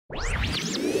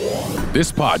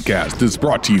This podcast is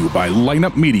brought to you by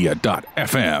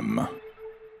lineupmedia.fm.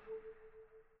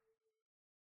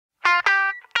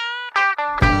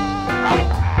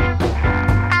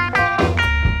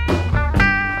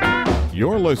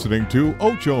 You're listening to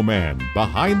Ocho Man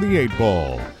Behind the Eight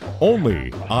Ball,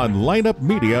 only on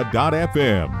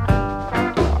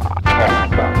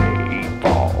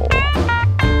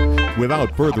lineupmedia.fm.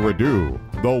 Without further ado,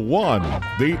 the one,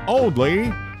 the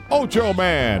only Ocho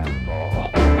Man.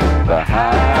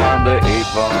 Behind the Eight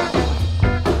Ball.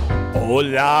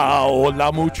 Hola,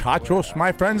 hola, muchachos,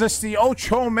 my friends. It's the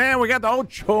Ocho Man. We got the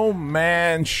Ocho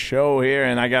Man show here,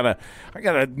 and I got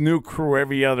a new crew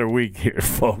every other week here,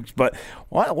 folks. But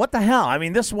what the hell? I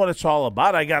mean, this is what it's all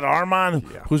about. I got Armand,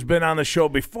 who's been on the show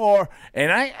before,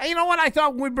 and you know what? I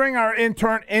thought we'd bring our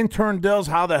intern Dills.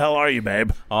 How the hell are you,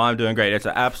 babe? Oh, I'm doing great. It's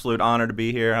an absolute honor to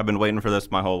be here. I've been waiting for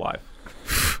this my whole life.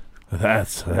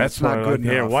 That's not good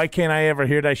here. enough. Why can't I ever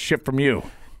hear that shit from you?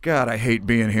 God, I hate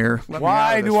being here.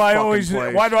 Why do I always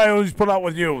put up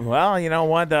with you? Well, you know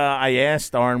what? I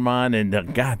asked Armand,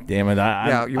 and God damn it,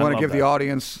 you want to give the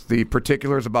audience the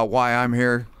particulars about why I'm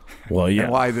here? Well, yeah,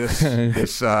 and why this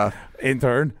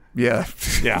intern? Yeah,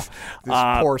 yeah,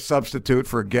 this poor substitute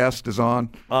for a guest is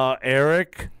on.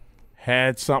 Eric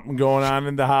had something going on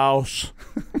in the house,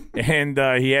 and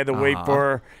he had to wait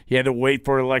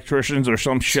for electricians or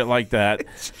some shit like that.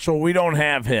 So we don't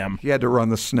have him. He had to run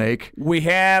the snake. We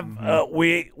have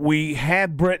we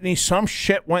had Brittany. Some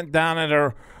shit went down at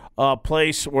her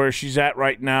place where she's at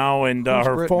right now, and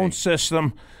her Brittany? phone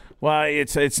system. Well,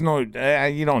 it's no.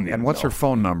 You don't need. And what's her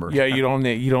phone number? Yeah, you don't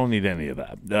need any of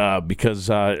that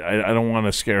because I don't want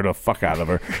to scare the fuck out of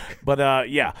her. But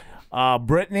yeah.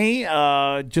 Brittany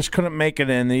just couldn't make it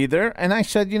in either, and I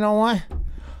said, you know what?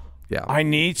 Yeah, I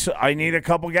need a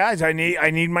couple guys. I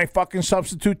need my fucking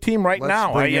substitute team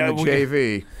now. Let's bring in the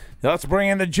JV. Let's bring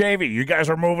in the JV. You guys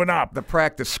are moving up. The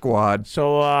practice squad.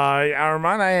 So,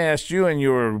 Armand, I asked you, and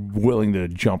you were willing to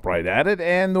jump right at it.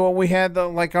 And we had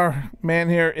our man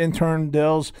here, intern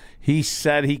Dills. He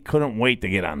said he couldn't wait to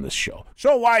get on this show.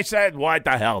 So I said, what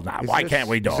the hell now? Why can't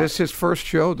we do it? Is this his first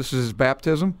show? This is his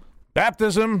baptism?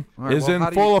 Baptism is in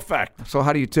full effect. So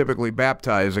how do you typically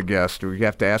baptize a guest? Do you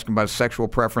have to ask him about sexual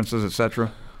preferences,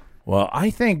 etc.? Well, I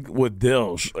think with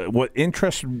Dills, what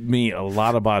interested me a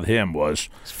lot about him was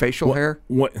his facial hair.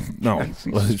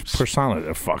 His persona,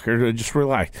 fucker. Just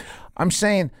relax. I'm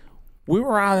saying we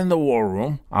were out in the war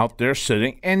room, out there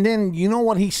sitting, and then you know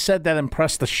what he said that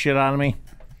impressed the shit out of me?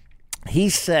 He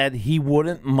said he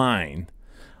wouldn't mind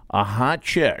a hot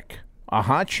chick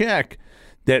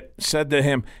that said to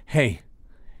him, "Hey,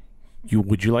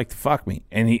 would you like to fuck me?"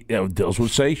 And Dills would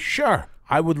say, "Sure,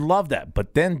 I would love that."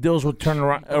 But then Dills would turn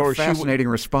around, fascinating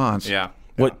response. Yeah.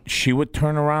 She would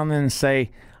turn around and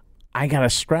say, "I got a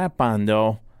strap on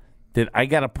though that I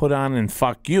got to put on and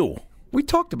fuck you." We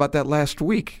talked about that last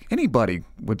week. Anybody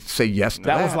would say yes to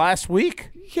that. That was last week?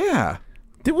 Yeah.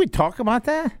 Did we talk about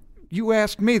that? You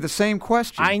asked me the same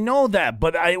question. I know that,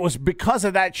 but it was because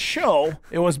of that show.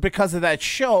 It was because of that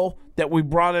show that we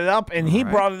brought it up, and he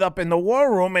brought it up in the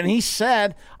war room, and he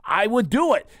said I would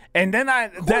do it. And then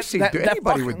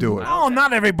anybody would do it. No,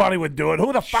 not everybody would do it.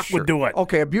 Who the fuck would do it?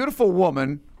 Okay, a beautiful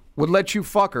woman would let you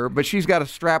fuck her, but she's got to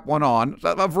strap one on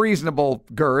of reasonable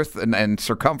girth and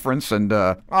circumference and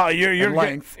and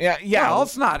length. Yeah. Well,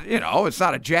 it's not. It's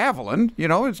not a javelin.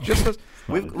 It's just a.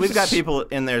 We've got people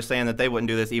in there saying that they wouldn't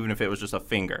do this even if it was just a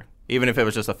finger. Even if it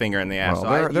was just a finger in the ass.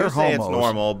 Well, so they're say it's homos.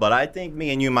 normal, but I think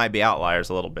me and you might be outliers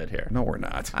a little bit here. No, we're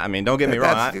not. I mean, don't get me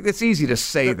wrong. It's easy to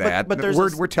say that, but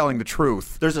we're telling the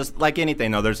truth. There's like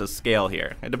anything, though, there's a scale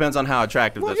here. It depends on how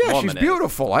attractive this woman is. She's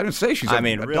beautiful. I didn't say she's a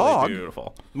really dog.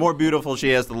 Beautiful. More beautiful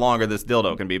she is, the longer this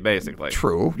dildo can be, basically.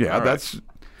 True. Yeah, that's...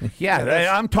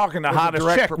 Yeah, I'm talking the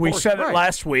hottest chick. We said it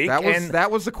last week. That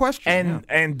was the question.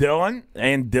 And Dylan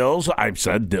and Dills, I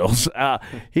said Dills,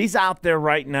 he's out there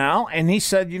right now, and he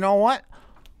said, you know what?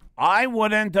 I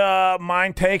wouldn't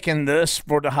mind taking this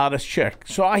for the hottest chick.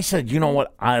 So I said, you know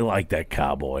what? I like that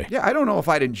cowboy. Yeah, I don't know if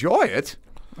I'd enjoy it.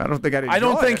 I don't think I'd enjoy it. I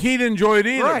don't think he'd enjoy it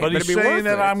either, right, but he's saying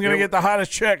that I'm going to get the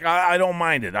hottest chick. I don't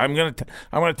mind it. I'm going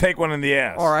to take one in the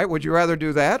ass. All right, would you rather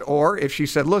do that? Or if she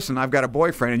said, listen, I've got a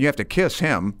boyfriend and you have to kiss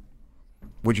him,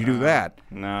 would you do that?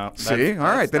 No. See? All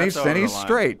right, then he's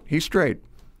straight. He's straight.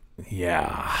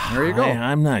 Yeah. There you go.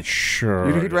 I'm not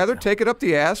sure. You'd rather take it up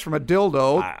the ass from a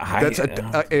dildo that's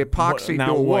epoxy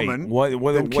to a woman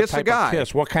than kiss a guy.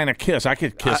 Kiss? What kind of kiss? I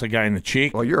could kiss a guy in the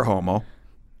cheek. Well, you're a homo.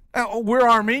 We're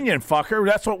Armenian, fucker.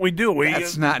 That's what we do.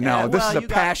 That's not. No, this is a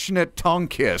passionate tongue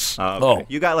kiss. Okay.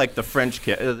 You got like the French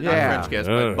kiss, not French kiss,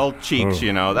 but both cheeks.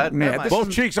 You know that.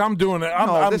 Both cheeks. I'm doing it.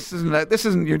 This isn't. This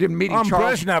isn't. You're meeting I'm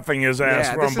Charles. Brezhneving his ass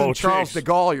from this both isn't Charles cheeks. de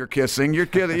Gaulle. You're kissing.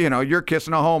 You're you're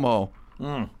kissing a homo.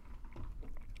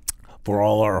 For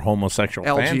all our homosexual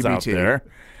fans out LGBT. there,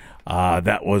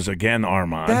 that was again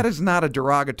Armand. That is not a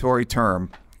derogatory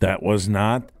term. That was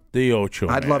not the Ocho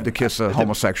I'd Man. love to kiss a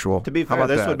homosexual. To be How fair, about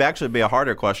this that? would actually be a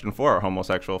harder question for our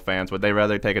homosexual fans. Would they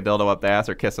rather take a dildo up the ass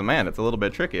or kiss a man? It's a little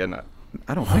bit tricky, isn't it?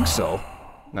 I don't think so.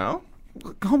 No?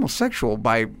 Homosexual,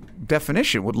 by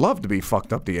definition, would love to be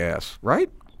fucked up the ass, right?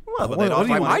 Well, but What- they'd what also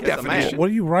do you- want my to kiss a man. definition? What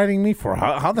are you writing me for?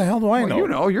 How the hell do I know? You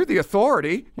know, you're the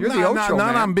authority. You're the Ocho Not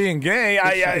man. I'm being gay.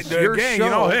 It's your Gay, show. you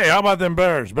know, hey, how about them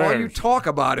bears? All you Bears. talk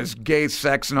about is gay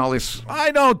sex and all this.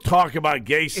 I don't talk about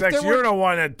gay sex. there You're were- the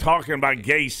one that talking about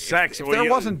gay sex. If there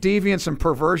wasn't deviance and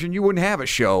perversion, you wouldn't have a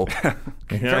show.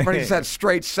 If everybody just had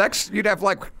straight sex, you'd have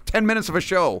like 10 minutes of a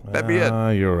show. That'd be it.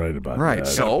 You're right about that. Right.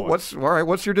 So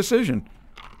what's your decision?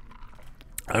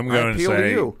 I'm going to appeal to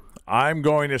say. you. I'm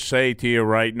going to say to you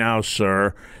right now,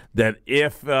 sir, that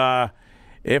if a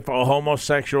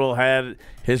homosexual had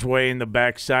his way in the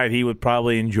backside, he would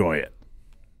probably enjoy it.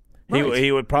 Right.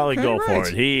 He would probably Okay, go right. for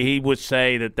it. He would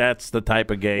say that that's the type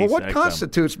of gay Well, what sex.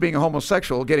 constitutes being a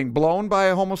homosexual? Getting blown by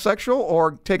a homosexual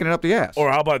or taking it up the ass?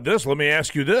 Or how about this? Let me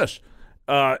ask you this.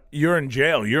 You're in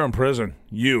jail. You're in prison.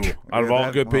 You, out of all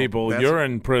that- good well, people, that's- you're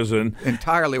in prison.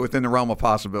 Entirely within the realm of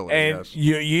possibility. And Yes.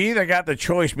 you either got the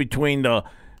choice between the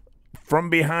from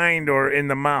behind or in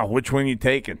the mouth. Which one you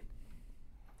taking?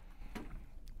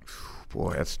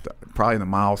 Boy, that's probably in the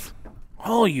mouth.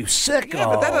 Oh, you sicko. Yeah,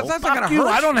 but that's not Fuck gonna you. hurt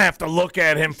I don't have to look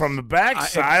at him from the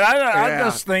backside. I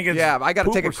just think it's yeah. I got to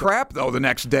poop take a or something. crap though the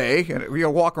next day. And you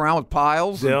walk around with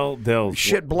piles. and They'll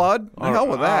shit blood. The hell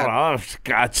with that. Oh,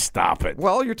 God, stop it.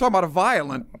 Well, you're talking about a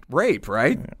violent rape,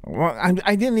 right? Well,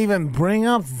 I didn't even bring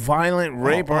up violent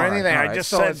rape or All right, anything. all I right. just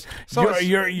So said it's- so it's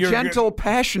you're gentle,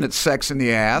 passionate sex in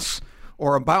the ass,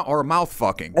 or a mouth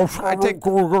fucking. I take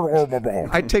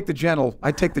the gentle.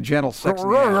 I take the gentle sex in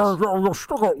the ass. You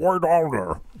stick it way down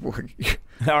there.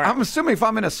 right. I'm assuming if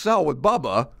I'm in a cell with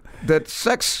Bubba, that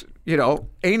sex,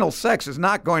 anal sex is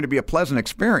not going to be a pleasant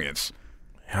experience.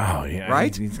 Oh yeah,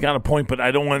 Right? He's got a point, but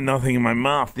I don't want nothing in my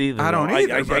mouth either. I don't though.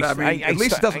 either, but I mean, at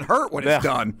least it doesn't hurt when it's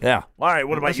done. Yeah. All right.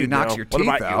 What about Unless he you? knocks Dale? your What teeth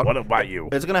about out. you? What about you?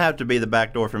 It's going to have to be the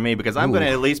back door for me because I'm going to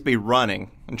at least be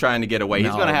running and trying to get away.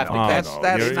 He's going to have to catch.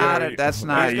 That's You're- not you're- it. That's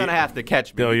not. He's going to have to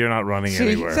catch me. Bill, you're not running See,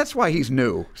 anywhere. that's why he's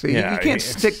new. See, Yeah, you can't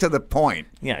it's- stick to the point.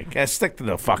 Yeah, guys, stick to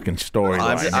the fucking storyline.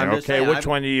 I'm here, just okay, saying, which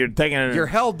one you're taking? It You're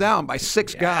held down by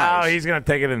 6 Oh, guys. he's gonna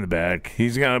take it in the back.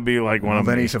 He's gonna be like one Well, of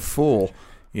then them. he's a fool.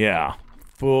 Yeah,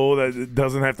 fool that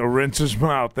doesn't have to rinse his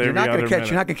mouth every You're not other going to catch. minute.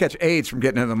 You're not going to catch AIDS from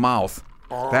getting in the mouth.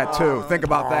 That too. Think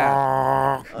about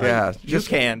that. Yeah, You just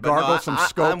can but gargle no, some I'm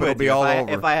scope. with It'll be you. all if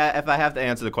over. If I have to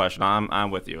answer the question,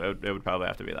 I'm with you. It would probably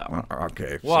have to be that one.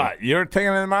 Okay. so- What? You're taking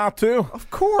it in the mouth too?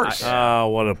 Of course. Oh,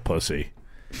 what a pussy!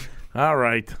 All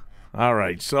right.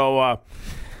 So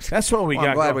that's what we Well, I'm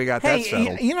got. glad going. we got that hey,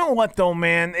 settled. You know what though,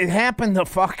 man? It happened to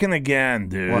fucking again,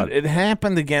 dude. What? It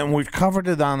happened again. We've covered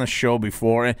it on the show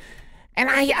before, and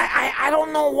I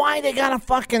don't know why they got a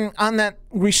fucking on that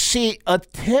receipt a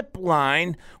tip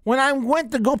line when I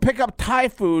went to go pick up Thai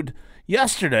food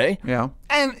yesterday. Yeah.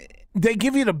 and they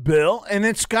give you the bill, and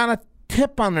it's got a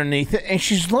tip underneath it, and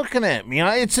she's looking at me.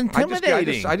 It's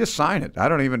intimidating. I just sign it. I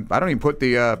don't even put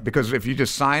the because if you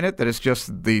just sign it, that it's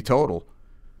just the total.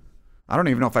 I don't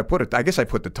even know if I put it. I guess I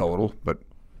put the total, but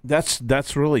That's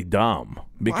really dumb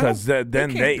because Well, then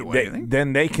they can't do anything.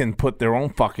 then they can put their own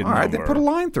fucking all right, number. they put a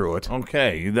line through it.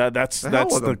 Okay, that's hell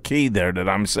that's with the them. key there that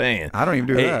I'm saying. I don't even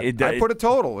do that. I put a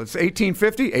total. It's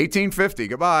 1850.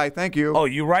 Goodbye. Thank you. Oh,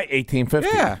 you write 1850.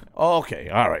 Yeah. Oh, okay.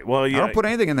 All right. Well, I yeah. don't put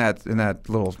anything in that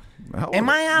little. Am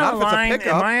I out Not of if it's a line?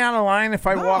 pickup. Am I out of line if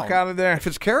I No. walk out of there? If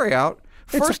it's carry out.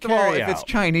 It's a First of all, if it's carry-out.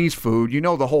 Chinese food,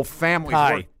 the whole family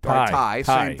Thai, Thai, Thai.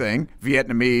 same thing.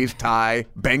 Vietnamese, Thai,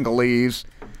 Bengalese.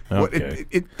 Okay.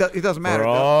 It doesn't matter. For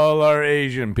all our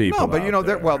Asian people. No, but out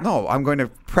they're there. well. No, I'm going to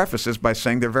preface this by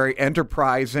saying they're very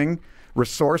enterprising,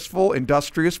 resourceful,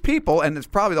 industrious people, and it's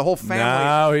probably the whole family.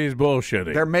 No, he's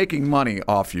bullshitting. They're making money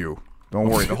off you. Don't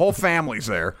worry, the whole family's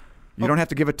there. You don't have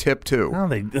to give a tip too. No,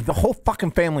 the whole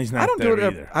fucking family's not I don't there do it.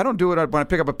 either. I don't do it when I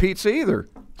pick up a pizza either.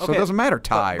 So it Okay, doesn't matter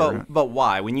Thai. But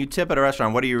why? When you tip at a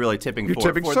restaurant, what are you really tipping You're for?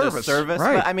 tipping for service, the service?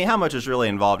 right. But, I mean, how much is really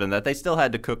involved in that? They still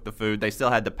had to cook the food. They still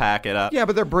had to pack it up. Yeah,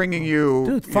 but they're bringing you.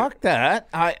 Dude, fuck that.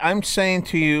 I'm saying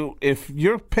to you, if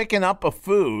you're picking up a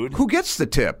food, Who gets the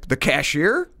tip? The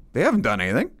cashier? They haven't done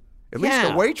anything. At least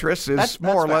the waitress is That's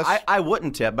more or fair. less. I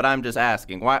wouldn't tip, but I'm just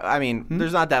asking. Why? I mean,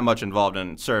 there's not that much involved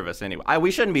in service anyway.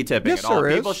 We shouldn't be tipping Yes, at all. there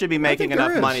is. People should be I making think there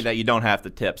enough is. money that you don't have to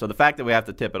tip. So the fact that we have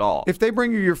to tip at all. If they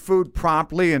bring you your food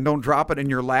promptly and don't drop it in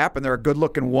your lap, and they're a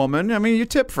good-looking woman, I mean, you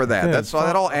tip for that. Yeah,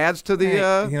 That all adds to the.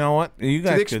 Hey, you know what? You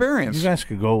guys the experience. You guys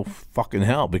could go fucking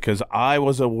hell because I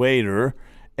was a waiter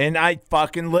and I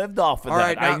fucking lived off of All that.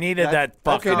 right, now, I needed that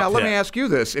fucking Okay, now let me tip. ask you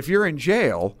this: if you're in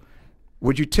jail,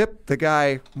 would you tip the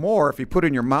guy more if he put it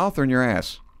in your mouth or in your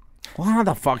ass? Well, how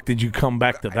the fuck did you come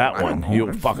back to that I one? don't know.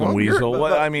 You fucking Well, you're- weasel.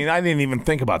 I mean, I didn't even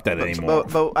think about that anymore.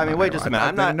 But I mean, wait just a minute.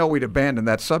 I didn't know we'd abandoned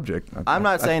that subject. I'm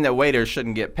not saying that waiters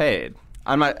shouldn't get paid.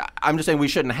 I'm just saying we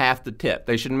shouldn't have to tip.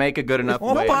 They should make a good enough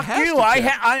Well, wage. fuck has you. to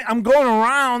tip. I'm going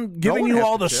around giving one you has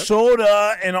all to the tip.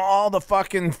 soda and all the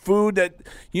fucking food that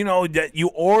that you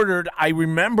ordered. I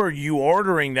remember you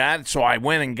ordering that, so I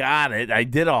went and got it. I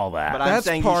did all that. But I'm That's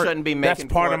saying part- you shouldn't be that's making.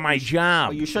 part of my job.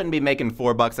 Well, you shouldn't be making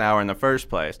 $4 an hour in the first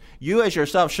place. You as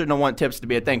yourself shouldn't want tips to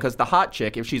be a thing because the hot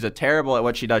chick, if she's terrible at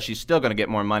what she does, she's still going to get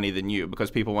more money than you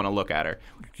because people want to look at her.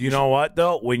 You know what,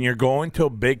 though? When you're going to a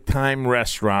big-time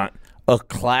restaurant, a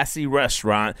classy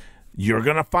restaurant, you're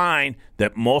going to find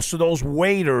that most of those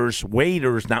waiters,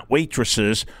 not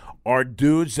waitresses, are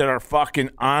dudes that are fucking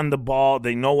on the ball.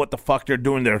 They know what the fuck they're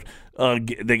doing.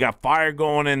 They got fire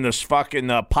going in this fucking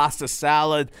pasta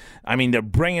salad. I mean, they're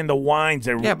bringing the wines.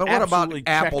 They're Yeah, but what about absolutely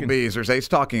checking. Applebee's or Ace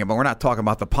talking about? We're not talking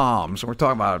about the Palms. We're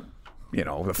talking about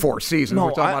the Four Seasons. No,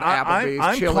 We're talking about Applebee's,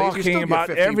 I'm Chili's. You talking still about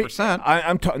get every.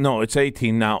 15%. No, it's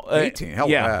 18 now. 18. Hell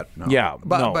yeah, with that. No. Yeah,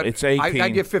 but it's 18. I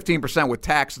give 15% with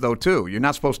tax though too. You're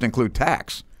not supposed to include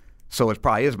tax, so it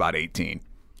probably is about 18.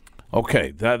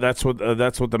 Okay, that's what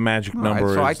the magic All number right,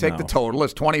 is. so I take the now. total.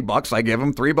 It's $20. I give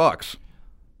them $3.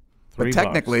 But $3.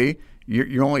 technically,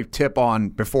 you only tip on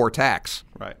before tax.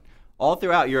 Right. All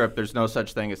throughout Europe, there's no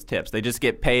such thing as tips. They just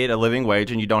get paid a living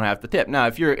wage, and you don't have to tip. Now,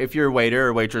 if your waiter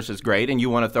or waitress is great, and you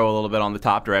want to throw a little bit on the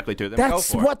top directly to them, That's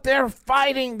go for it. what they're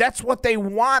fighting. That's what they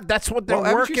want. That's what they're Well,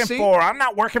 haven't you working seen- for. I'm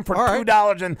not working for All right.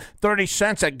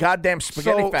 $2.30 at goddamn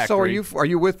spaghetti factory. So are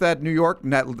you with that New York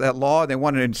that law? They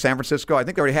want it in San Francisco. I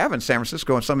think they already have it in San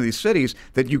Francisco and some of these cities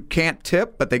that you can't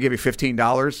tip, but they give you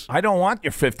 $15. I don't want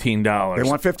your $15. They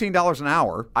want $15 an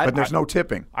hour, but there's no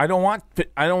tipping. I don't want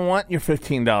your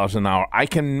 $15 an hour. I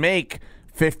can make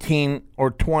 $15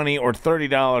 or $20 or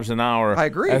 $30 an hour. I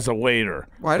agree. As a waiter.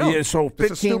 Well, I don't. Yeah, so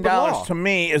It's a stupid $15 law. to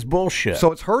me is bullshit.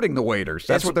 So it's hurting the waiters.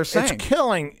 That's what they're saying. It's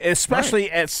killing, especially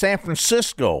at San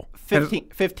Francisco.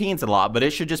 15's a lot, but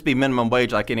it should just be minimum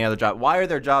wage like any other job. Why are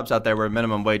there jobs out there where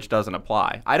minimum wage doesn't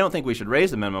apply? I don't think we should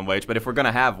raise the minimum wage, but if we're going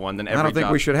to have one, then every I don't think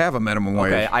job- we should have a minimum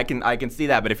wage. Okay, I can see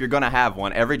that, but if you're going to have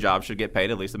one, every job should get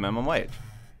paid at least the minimum wage.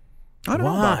 I don't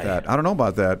know about that. I don't know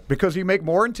about that because you make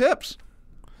more in tips.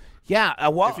 Yeah,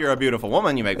 If you're a beautiful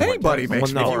woman, you make more Anybody tips.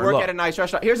 makes Well, no, If you more. work look. at a nice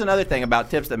restaurant, here's another thing about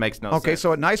tips that makes no sense. Okay,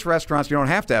 so at nice restaurants you don't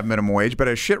have to have minimum wage, but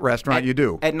at a shit restaurant you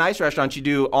do. At nice restaurants, you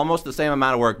do almost the same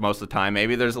amount of work most of the time.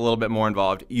 Maybe there's a little bit more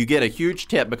involved. You get a huge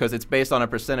tip because it's based on a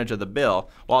percentage of the bill.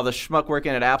 While the schmuck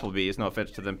working at Applebee's, no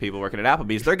offense to them people working at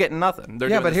Applebee's, they're getting nothing. They're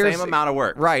doing the same amount of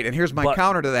work. Right, and here's my But-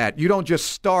 counter to that. You don't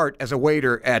just start as a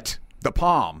waiter at the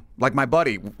Palm. Like my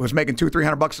buddy was making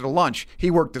 $200-300 at a lunch. He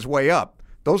worked his way up.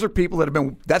 Those are people that have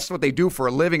been, that's what they do for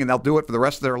a living, and they'll do it for the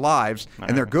rest of their lives,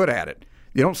 and they're good at it.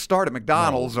 You don't start at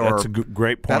McDonald's or... that's a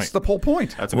great point. That's the whole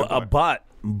point. That's a good point.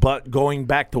 But going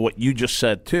back to what you just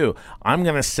said too, I'm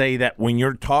going to say that when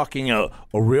you're talking a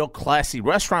real classy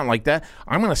restaurant like that,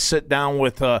 I'm going to sit down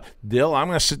with Dill, I'm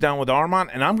going to sit down with Armand,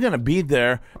 and I'm going to be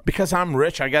there because I'm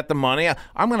rich. I got the money.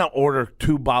 I'm going to order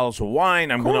 2 bottles of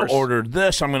wine. I'm going to order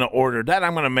this. I'm going to order that.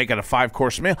 I'm going to make it a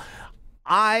 5-course meal.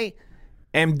 I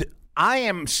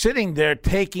am sitting there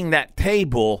taking that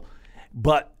table,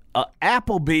 but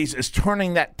Applebee's is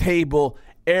turning that table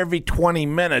every 20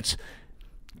 minutes.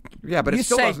 Yeah, but You it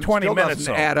still say doesn't, 20 still minutes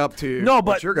doesn't though. add up to No, what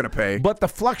but you're going to pay. But the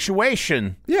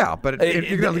fluctuation. Yeah, but if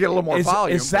you're going to get a little more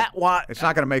volume. Is that why? It's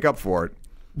not going to make up for it.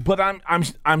 But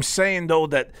I'm saying though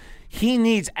that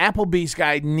Applebee's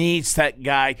guy needs that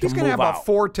guy to He's going move to have out. about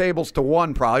 4 tables to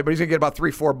 1 probably, but he's going to get about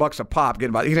 $3-4 a pop. He's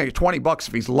going to get $20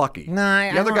 if he's lucky.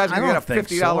 Nah, the other guy's going to get a think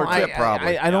so. $50 tip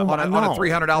probably. I don't on a know.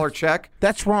 $300 check.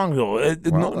 That's wrong though. That's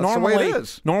the way it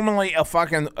is. Normally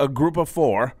a group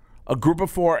of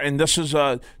four, and this is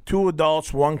 2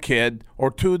 adults, 1 kid,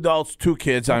 or 2 adults, 2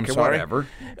 kids. I'm Okay, sorry. whatever.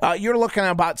 You're looking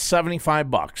at about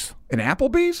 $75. In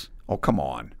Applebee's? Oh, come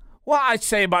on. Well, I'd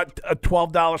say about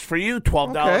 $12 for you, $12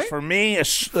 Okay. for me,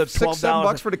 $12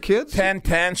 $6-7 for the kids?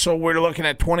 10. So we're looking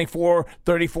at 24,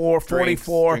 34,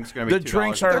 44. Drinks gonna be The $2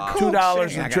 drinks a are pop. $2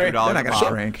 They're a drink. not going to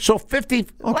drink. So 50.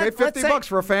 Okay, let's say- $50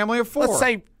 for a family of 4. Let's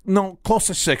say no, close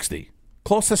to 60.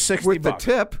 Close to 60 with bucks.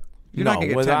 the tip. You're not going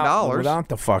to get $10. Without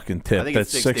the fucking tip, I think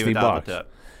that's it's 60 without bucks. the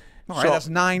tip. All right, that's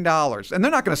 $9. And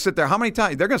they're not going to sit there. How many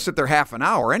times? They're going to sit there half an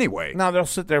hour anyway. No, they'll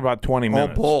sit there about 20 Oh,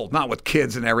 minutes. bull. Not with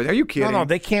kids and everything. Are you kidding? No,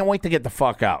 they can't wait to get the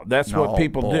fuck out. That's what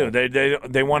people bull. do.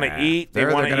 They want to eat. They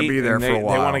They're want to gonna eat. be there and for a They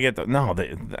while. want to get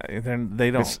the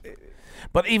they don't.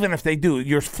 But even if they do,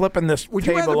 you're flipping this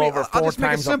table over I'll four just make it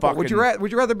times a simple. fucking.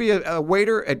 Would you rather be a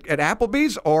waiter at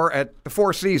Applebee's or at the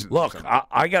Four Seasons? Look,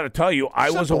 I got to tell you, I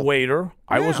was a Simple. waiter.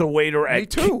 I was a waiter me at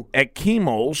too. At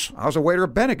Chemo's. I was a waiter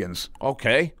at Bennigan's.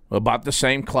 Okay, about the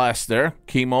same class there.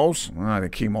 Chemo's. Well, I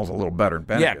think Chemo's a little better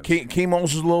than Yeah, Bennigan's.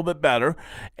 Chemo's is a little bit better.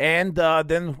 And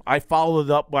then I followed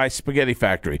it up by Spaghetti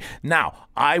Factory. Now,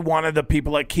 I wanted the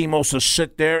people at Chemo's to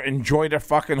sit there, enjoy their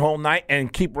fucking whole night,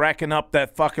 and keep racking up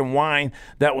that fucking wine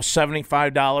that was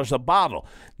 $75 a bottle.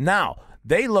 Now,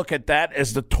 they look at that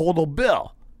as the total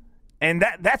bill. And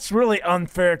that's really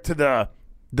unfair to the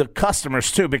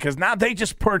customers, too, because now they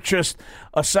just purchased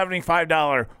a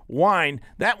 $75 wine.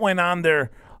 That went on their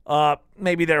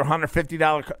maybe their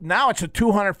 $150. Now it's a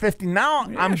 $250. Now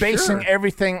I'm basing sure.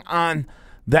 everything on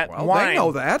that Well, wine. they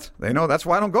know that. They know that's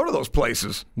why I don't go to those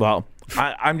places. Well,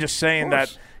 I'm just saying that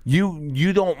course.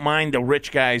 you don't mind the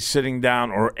rich guys sitting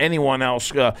down or anyone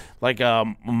else like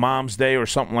Mom's Day or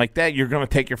something like that. You're going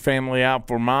to take your family out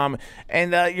for Mom,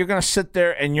 and you're going to sit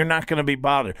there and you're not going to be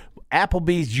bothered.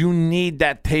 Applebee's, you need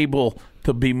that table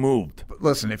to be moved.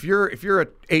 Listen, if you're an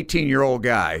 18-year-old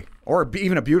guy or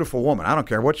even a beautiful woman, I don't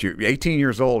care what you're 18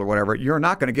 years old or whatever, you're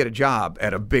not going to get a job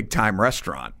at a big-time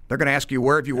restaurant. They're going to ask you,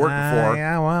 where have you worked before?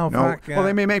 Yeah, well, no. fuck, yeah. Well,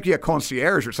 they may make you a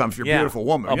concierge or something if you're a beautiful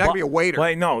woman. You're not going to be a waiter.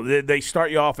 Wait, no, they start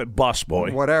you off at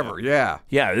busboy. Whatever, yeah.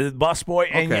 Yeah, busboy,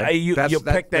 and Okay. you pick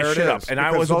that there it shit up. is. And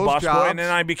I Because was a those busboy, and jobs-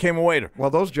 then I became a waiter. Well,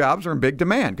 those jobs are in big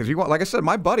demand because like I said,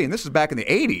 my buddy, and this is back in the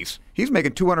 '80s, he's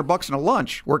making $200 in a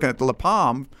lunch working at the La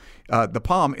Palm, the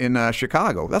Palm in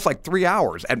Chicago. That's like 3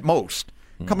 hours at most.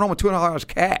 Coming home with $200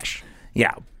 cash.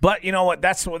 Yeah, but you know what?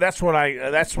 That's when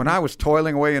I was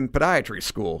toiling away in podiatry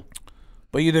school.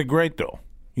 But you did great, though.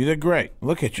 You did great.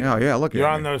 Look at you. Yeah, look at You're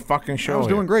me. on the fucking show. I was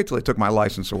here. doing great till they took my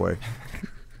license away.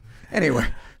 Anyway,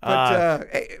 but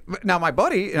now my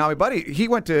buddy, he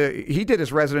did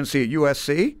his residency at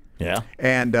USC. Yeah.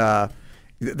 And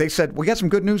they said, we got some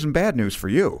good news and bad news for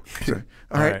you. So,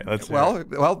 all right. let's hear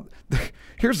Well,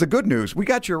 here's the good news. We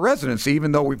got your residency,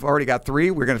 even though we've already got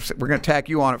 3. We're gonna tack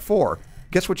you on at 4.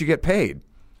 Guess what you get paid?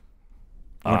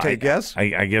 You want to take a guess?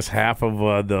 I guess half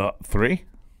of the 3?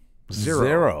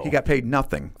 Zero. He got paid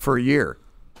nothing for a year.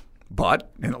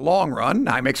 But in the long run,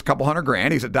 now he makes a couple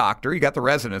 $100,000. He's a doctor. He got the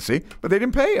residency, but they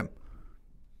didn't pay him.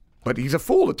 But he's a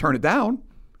fool to turn it down.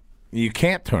 You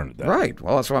can't turn it down. Right.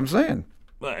 Well, that's what I'm saying.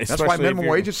 That's why minimum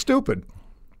wage is stupid.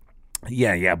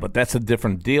 Yeah, but that's a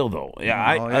different deal, though.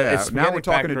 Yeah, Now we're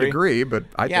talking a degree, but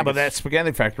I think but that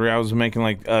Spaghetti Factory, I was making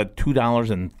like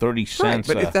 $2.30. right,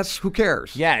 but if that's who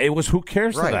cares? Yeah, it was who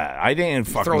cares to Right. that. I didn't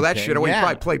fucking Throw that care. shit away. Yeah. You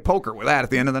probably play poker with that at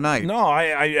the end of the night. No,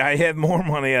 I had more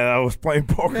money. I was playing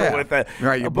poker with that.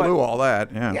 Right, you But- blew all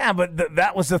that. Yeah. Yeah, but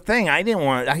that was the thing. I didn't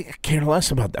want. I cared less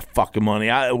about that fucking money.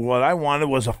 What I wanted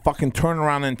was a fucking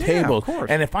turnaround in tables. of course.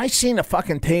 And if I seen a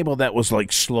fucking table that was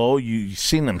like slow, you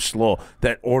seen them slow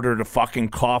that ordered a fucking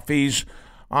coffees.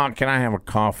 Oh, can I have a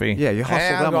coffee? Yeah, you hustle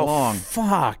And I'll them go, along.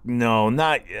 Fuck no,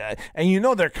 not. And you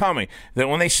know they're coming. That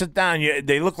when they sit down,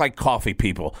 they look like coffee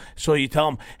people. So you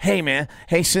tell them, "Hey man,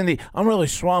 hey Cindy, I'm really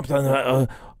swamped on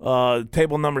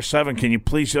table number 7. Can you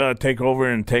please take over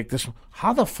and take this?"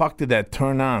 How the fuck did that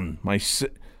turn on? My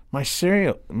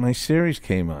series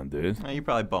came on, dude. You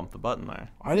probably bumped the button there.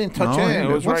 I didn't touch No, it. It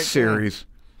was what right series?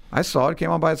 I saw it. It came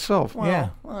on by itself. Yeah.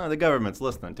 Well, the government's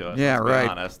listening to us. Yeah, let's be right.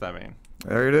 honest. I mean,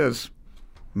 There it is.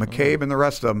 McCabe and the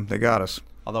rest of them, they got us.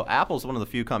 although Apple's one of the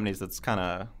few companies that's kind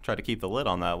of tried to keep the lid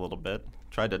on that a little bit.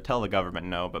 Tried to tell the government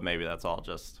no, but maybe that's all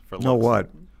just for looks. No what?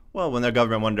 Well, when their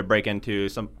government wanted to break into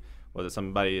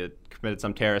somebody had committed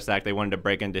some terrorist act, they wanted to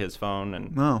break into his phone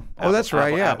and No. Oh, that's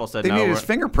right. Yeah. Apple said they no. needed his we're-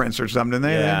 fingerprints or something, didn't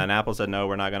they? Yeah, and Apple said no,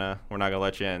 we're not gonna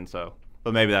let you in. So,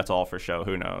 but maybe that's all for show.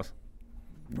 Who knows?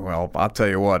 Well, I'll tell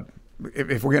you what.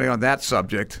 If we're getting on that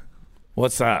subject,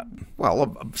 What's that?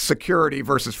 well, security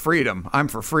versus freedom. I'm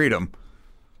for freedom.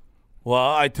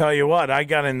 Well, I tell you what, I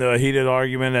got into a heated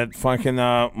argument at fucking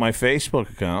my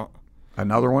Facebook account.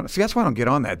 Another one. See, that's why I don't get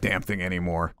on that damn thing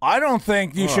anymore. I don't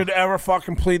think you should ever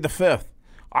fucking plead the 5th.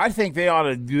 I think they ought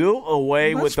to do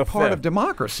away That's with the part 5th. of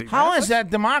democracy. How man. is that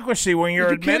democracy when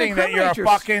you're You can't admitting that you're a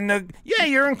incriminate fucking... yeah,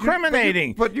 you're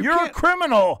incriminating. but you you're a can't-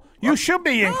 criminal. You should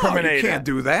be No, incriminated. you can't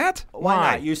do that. Why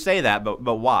not? You say that, but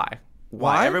why?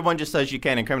 Why? Everyone just says you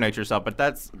can't incriminate yourself, but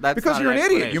that's because not you're an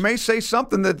idiot. explanation. You may say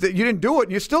something that you didn't do it,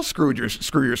 and you still screw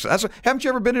yourself. Haven't you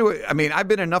ever been to? I mean, I've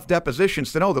been in enough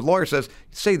depositions to know the lawyer says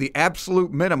say the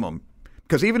absolute minimum,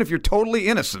 because even if you're totally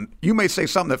innocent, you may say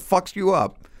something that fucks you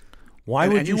up. Why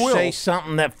would you say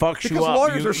something that fucks you up? Because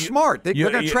lawyers are smart. They're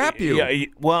going to trap you. Yeah,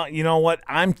 well, you know what?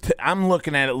 I'm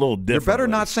looking at it a little differently. You're better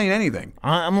not saying anything.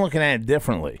 I'm looking at it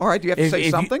differently. All right, do you have to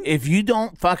say something? If you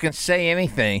don't fucking say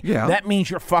anything, that means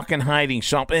you're fucking hiding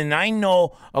something. And I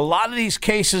know a lot of these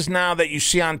cases now that you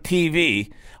see on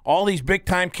TV, all these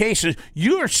big-time cases,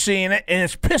 you are seeing it, and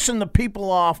it's pissing the people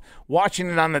off watching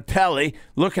it on the telly,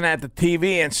 looking at the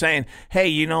TV and saying, hey,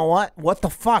 you know what? What the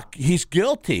fuck? He's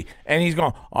guilty. And he's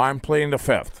going, I'm pleading the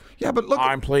fifth. Yeah, but look.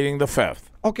 I'm pleading the fifth.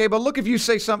 Okay, but look, if you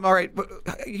say something, all right,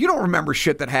 you don't remember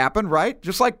shit that happened, right?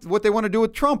 Just like what they want to do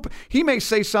with Trump. He may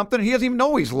say something, and he doesn't even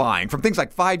know he's lying from things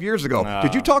like 5 years ago.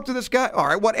 Did you talk to this guy? All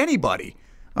right, what, anybody?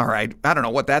 All right, I don't know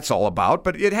what that's all about,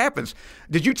 but it happens.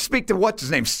 Did you speak to, what's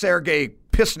his name, Sergei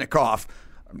Pisnikov?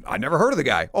 I never heard of the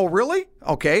guy. Oh, really?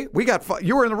 Okay,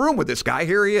 you were in the room with this guy.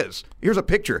 Here he is. Here's a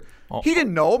picture. He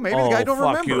didn't know. Maybe the guy don't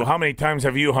remember. You. How many times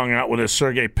have you hung out with a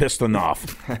Sergei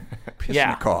Pistonov?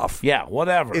 Pisnikov. Yeah,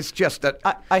 whatever. It's just that.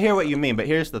 I hear what you mean, but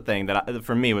here's the thing that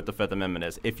for me with the Fifth Amendment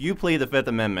is if you plead the Fifth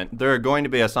Amendment, there are going to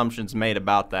be assumptions made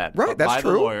about that. Right, that's by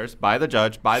true. The lawyers, by the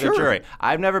judge, by the jury.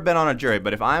 I've never been on a jury,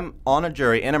 but if I'm on a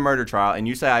jury in a murder trial and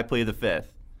you say I plead the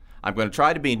Fifth, I'm going to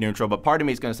try to be neutral, but part of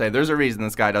me is going to say there's a reason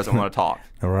this guy doesn't want to talk.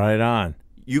 Right on.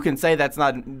 You can say that's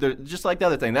not, just like the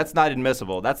other thing, that's not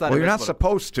admissible. That's not. Well, you're not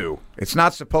supposed to. It's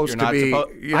not supposed to be.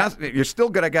 You're still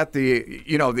going to get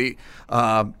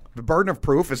the burden of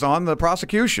proof is on the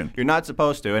prosecution. You're not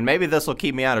supposed to, and maybe this will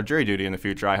keep me out of jury duty in the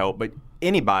future. I hope, but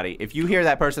anybody, if you hear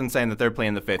that person saying that they're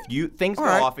pleading the Fifth, things go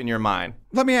off in your mind.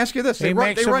 Let me ask you this: He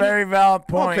makes a very valid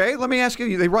point. Okay, let me ask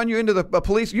you. They run you into the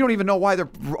police. You don't even know why they're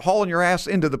hauling your ass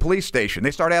into the police station.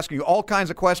 They start asking you all kinds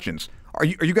of questions. Are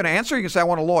you going to answer? Or you can say, "I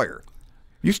want a lawyer."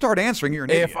 You start answering, you're an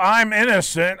idiot. If I'm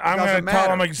innocent, I'm going to tell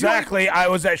them exactly I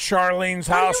was at Charlene's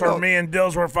house or me and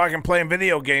Dills were fucking playing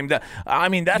video games. I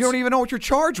mean, that's... You don't even know what you're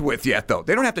charged with yet, though.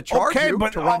 They don't have to charge you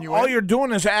but to run you in. All you're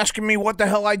doing is asking me what the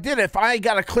hell I did. If I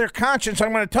got a clear conscience,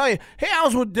 I'm going to tell you, hey, I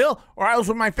was with Dill, or I was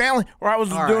with my family, or I was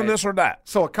doing this or that.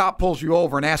 So a cop pulls you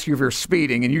over and asks you if you're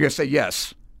speeding, and you're going to say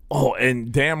yes. Oh,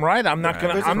 and damn right, I'm not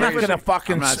gonna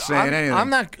fucking. I'm not saying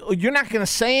anything. You're not gonna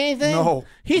say anything. No,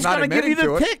 he's gonna give you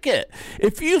the ticket.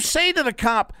 If you say to the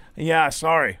cop, "Yeah,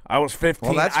 sorry, I was 15."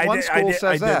 Well, that's one school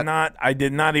says that. I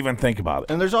did not even think about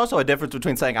it. And there's also a difference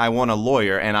between saying I want a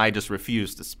lawyer and I just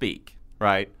refuse to speak.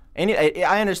 Right? And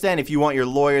I understand if you want your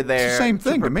lawyer there. It's the same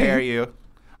thing to prepare to me. You.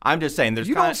 I'm just saying there's.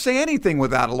 You don't say anything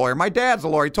without a lawyer. My dad's a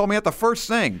lawyer. He told me at the first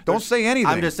thing. Don't say anything.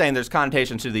 I'm just saying there's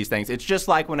connotations to these things. It's just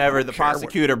like whenever the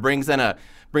prosecutor brings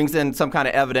in some kind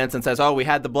of evidence and says, "Oh, we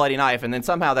had the bloody knife," and then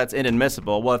somehow that's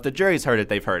inadmissible. Well, if the jury's heard it,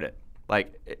 they've heard it.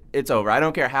 Like it's over. I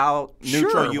don't care how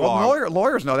neutral you are.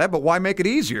 Lawyers know that, but why make it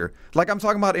easier? Like I'm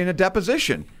talking about in a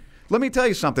deposition. Let me tell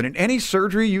you something. In any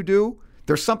surgery you do,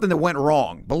 there's something that went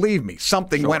wrong. Believe me,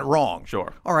 something went wrong.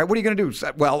 Sure. All right, what are you going to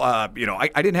do? Well, I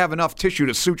didn't have enough tissue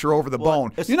to suture over the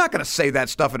bone. You're not going to say that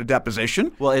stuff at a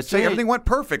deposition. Well, say everything went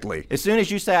perfectly. As soon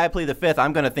as you say I plead the Fifth,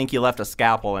 I'm going to think you left a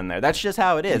scalpel in there. That's just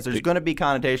how it is. There's going to be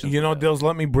connotations. You know, Dills,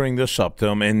 let me bring this up to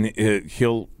him, and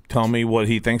he'll tell me what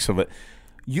he thinks of it.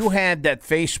 You had that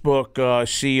Facebook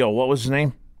CEO. What was his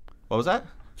name? What was that?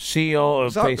 CEO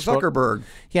of Facebook. Zuckerberg.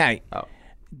 Yeah. Oh.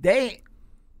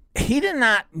 He did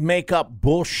not make up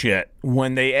bullshit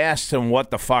when they asked him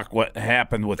what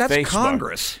happened with Facebook. That's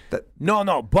Congress.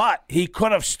 No, but he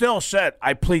could have still said,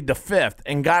 I plead the Fifth,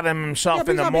 and got himself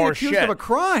into more shit. He's accused of a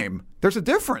crime. There's a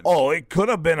difference. Oh, it could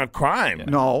have been a crime. Yeah.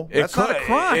 No, that's not a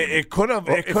crime. It could have.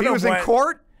 If he was in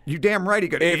court, you damn right he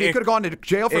could. If he could have gone to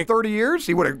jail for 30 years,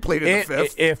 he would have pleaded the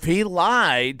Fifth. If he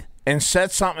lied and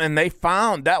said something and they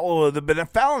found, that would have been a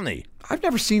felony. I've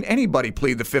never seen anybody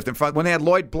plead the Fifth in front. When they had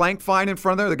Lloyd Blankfein in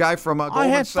front of there, the guy from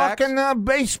Goldman Sachs. I had fucking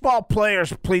baseball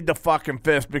players plead the fucking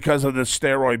Fifth because of the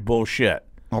steroid bullshit.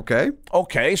 Okay.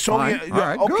 So all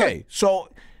right, okay. Good. So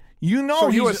you know. So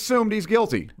you assumed he's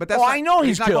guilty, but that's. I know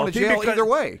he's not guilty going to jail either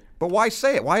way. But why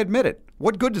say it? Why admit it?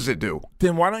 What good does it do?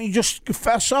 Then why don't you just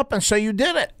fess up and say you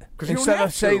did it? Instead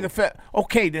of say the Fifth.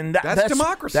 Okay, then that's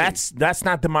democracy. That's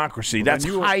not democracy. Well, that's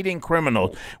hiding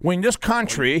criminals. When this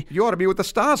country, you ought to be with the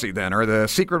Stasi then, or the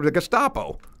secret the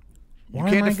Gestapo. Why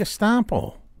am I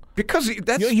Gestapo? Because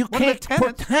that's you one can't of the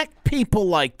tenets. protect people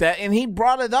like that. And he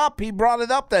brought it up.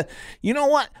 That, you know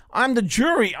what? I'm the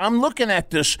jury. I'm looking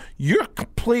at this. You're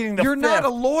pleading the Fifth. You're not a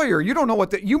lawyer. You don't know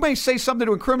what you may say something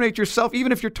to incriminate yourself,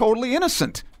 even if you're totally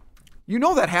innocent. You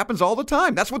know that happens all the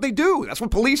time. That's what they do. That's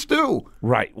what police do.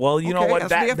 Right. Well, you know Okay, what?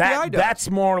 that's what the FBI does. That's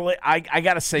more. I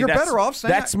got to say, You're that's better off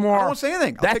saying that's that. more. I won't say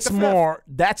anything. I'll That's take the fifth. more.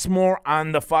 That's more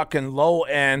on the fucking low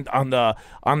end, on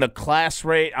the class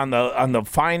rate, on the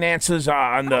finances,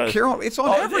 on the. care. It's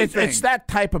on everything. It's that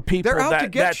type of people They're out to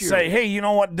get that you. say, hey, you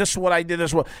know what? This is what I did.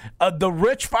 This is what the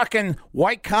rich fucking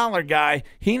white collar guy.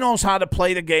 He knows how to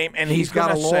play the game, and he's got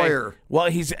gonna a lawyer. Say, well,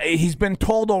 he's been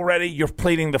told already. You're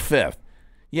pleading the fifth.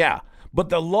 Yeah. But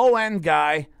the low end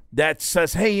guy that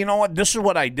says, hey, you know what? This is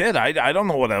what I did. I don't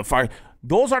know what I fired.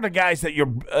 Those are the guys that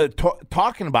you're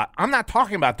talking about. I'm not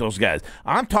talking about those guys.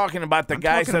 I'm talking about the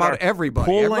guys talking that about are everybody.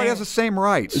 pulling, Everybody has the same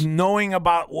rights. knowing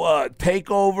about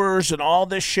takeovers and all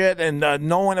this shit, and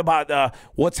knowing about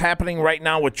what's happening right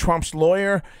now with Trump's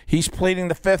lawyer. He's pleading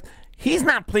the fifth. He's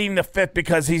not pleading the fifth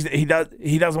because he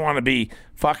doesn't want to be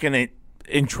fucking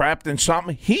entrapped in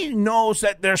something. He knows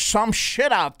that there's some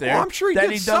shit out there. Well, I'm sure he that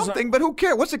did doesn't. something, but who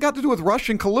cares? What's it got to do with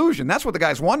Russian collusion? That's what the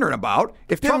guy's wondering about.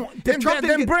 If Trump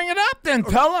didn't bring it up. Then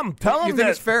tell him. You think that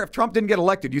it's fair if Trump didn't get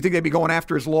elected? You think they'd be going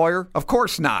after his lawyer? Of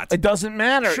course not. it doesn't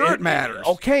matter. Sure it matters.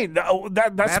 Okay,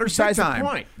 that's Matters besides big the time.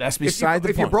 point. That's beside the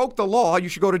If point. you broke the law, you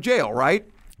should go to jail, right?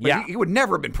 But Yeah. he would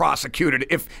never have been prosecuted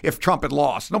if Trump had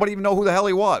lost. Nobody even know who the hell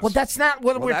he was. Well, that's not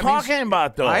what we're that means- talking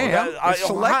about, though. I am. It's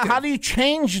selective. How do you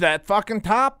change that fucking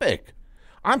topic?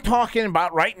 I'm talking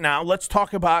about right now. Let's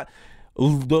talk about the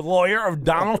lawyer of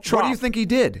Donald Trump. What do you think he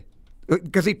did?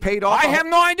 Because he paid off. I have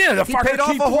no idea. The He fucker paid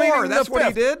off keep a whore. pleading That's the what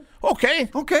he fifth. did. Okay.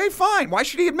 Okay, fine. Why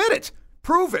should he admit it?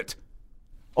 Prove it.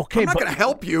 Okay, I'm not but going to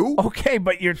help you. Okay,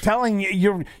 but you're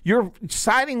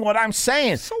citing what I'm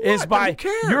saying So is what? by Who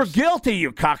cares? you're guilty,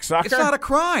 you cocksucker. It's not a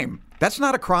crime. That's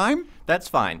not a crime. That's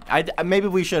fine. Maybe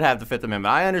we should have the Fifth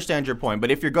Amendment. I understand your point,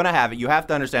 but if you're going to have it, you have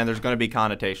to understand there's going to be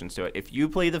connotations to it. If you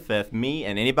plead the Fifth, me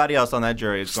and anybody else on that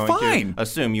jury is going fine. to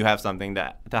assume you have something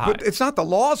to hide. But it's not the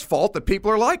law's fault that people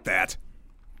are like that.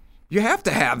 You have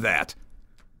to have that.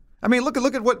 I mean, look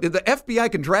at what the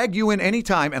FBI can drag you in any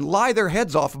time and lie their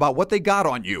heads off about what they got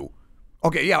on you.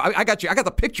 Okay, yeah, I got you. I got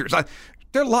the pictures.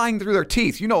 They're lying through their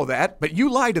teeth. You know that. But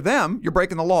you lie to them, you're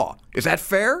breaking the law. Is that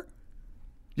fair?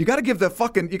 You got to give the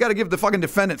fucking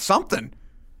defendant something.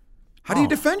 How do you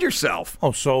defend yourself?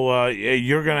 Oh, so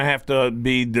you're going to have to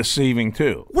be deceiving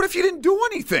too. What if you didn't do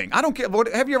anything? I don't care.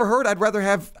 Have you ever heard? I'd rather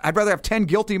have 10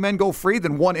 guilty men go free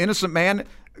than one innocent man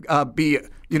be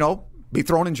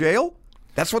thrown in jail.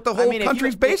 That's what the whole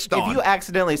country's based on. If you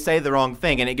accidentally say the wrong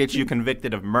thing and it gets you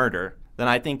convicted of murder, then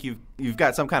I think you've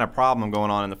got some kind of problem going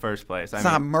on in the first place. It's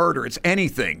not murder. It's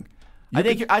anything. I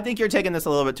think you're taking this a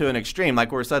little bit to an extreme,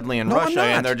 like we're suddenly in No, I'm Russia not.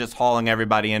 and they're just hauling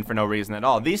everybty in for no reason at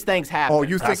all. These things happen. Oh,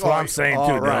 you think That's what I'm saying,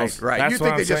 too, right, Nels. right. That's You what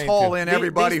think I'm they just saying, haul too. in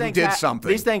everybody who things did something?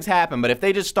 These things happen, but if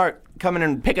they just start coming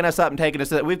and picking us up and taking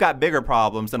us, we've got bigger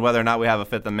problems than whether or not we have a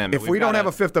Fifth Amendment. If we don't have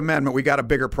a Fifth Amendment, we got a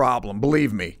bigger problem.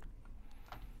 Believe me.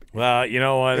 Well, you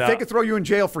know what? If they could throw you in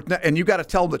jail and you got to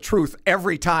tell the truth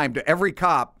every time to every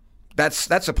cop,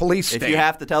 that's a police state. If you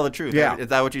have to tell the truth, Yeah. is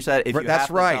that what you said? If you That's have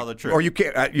to right. tell the truth. Or you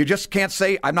can't. You just can't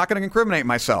say, "I'm not going to incriminate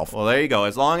myself." Well, there you go.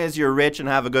 As long as you're rich and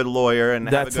have a good lawyer and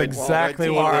That's have a good exactly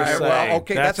team. what All we're right, saying. well,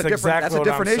 okay, that's a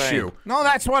different issue. No,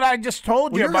 that's what I just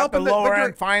told you about the lower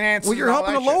end finance. Well, you're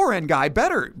helping the lower end guy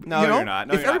better. No, you know? you're not.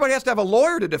 No, if you're everybody not. has to have a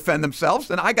lawyer to defend themselves,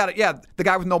 then I got it. Yeah, the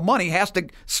guy with no money has to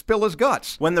spill his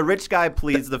guts. When the rich guy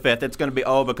pleads the Fifth, it's going to be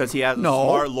because he has a No.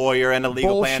 smart lawyer and a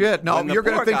legal plan. Bullshit. No, When the you're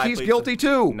going to poor think guy he's pleads guilty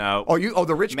too. No.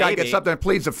 The rich guy Maybe. gets up there and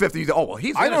pleads the Fifth. And you say, well,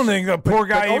 he's I don't innocent. think the poor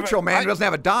guy But even- Ocho man who doesn't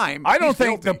have a dime. I don't he's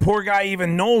think guilty. the poor guy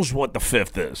even knows what the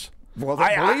Fifth is. Well,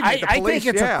 then believe me, the I police,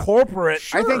 think it's yeah. a corporate.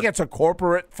 I Sure. think it's a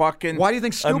corporate fucking. Why do you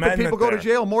think stupid amendment people go to there.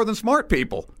 jail more than smart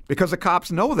people? Because the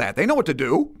cops know that. They know what to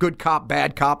do. Good cop,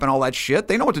 bad cop, and all that shit.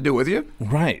 They know what to do with you.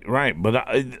 Right. But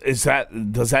does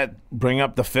that bring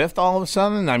up the Fifth all of a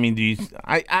sudden? I mean, do you?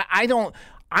 I don't.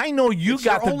 I know you It's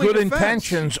got your the only good defense.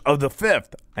 intentions of the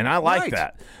Fifth, and I like Right.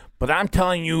 that. But I'm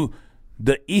telling you,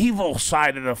 the evil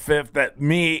side of the Fifth that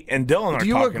me and Dylan are Do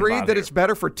you talking agree about that here. it's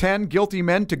better for 10 guilty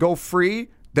men to go free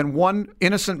than one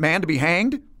innocent man to be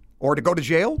hanged or to go to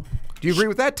jail? Do you agree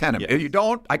with that, Tenem? If you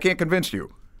don't, I can't convince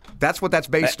you. That's what that's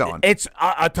based on. It's.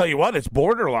 I'll tell you what. It's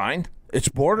borderline. It's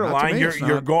borderline. me, it's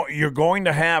You're going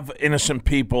to have innocent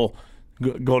people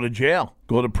go to jail,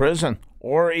 go to prison,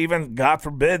 or even, God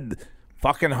forbid,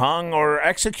 fucking hung or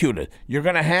executed. You're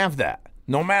going to have that,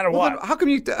 no matter Well, what. then how come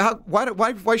you?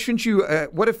 Why shouldn't you?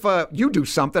 What if you do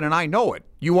something and I know it?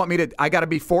 You want me to? I got to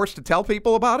be forced to tell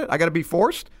people about it. I got to be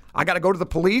forced. I got to go to the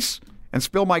police and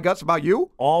spill my guts about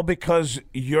you. All because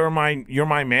you're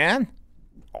my man.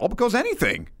 All because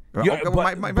anything. Yeah,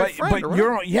 my friend. or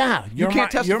you you can't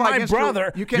testify you're my against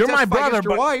brother. You can't you're my testify brother, against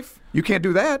your but wife. You can't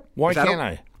do that. why Is that can't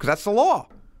I? because that's the law.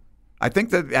 I think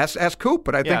that ask Coop,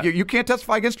 but I think you can't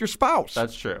testify against your spouse.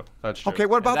 That's true. That's true. Okay,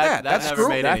 what about that? That's never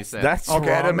made any sense. That's okay. wrong,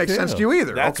 That doesn't make too. sense to you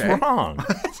either. That's okay. wrong.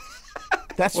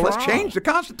 That's well, wrong. let's change the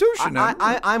Constitution. then.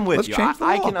 I'm with Let's you. change the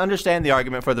I law. can understand the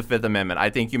argument for the Fifth Amendment. I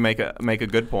think you make a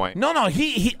good point. No,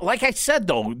 he like I said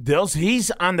though, Dills, he's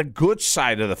on the good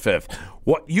side of the Fifth.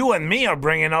 What you and me are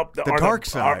bringing up The dark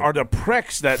side. are the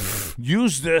pricks that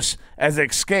use this as an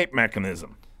escape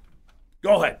mechanism.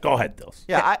 Go ahead, Dills.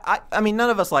 Yeah, I mean, none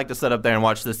of us like to sit up there and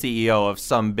watch the CEO of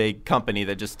some big company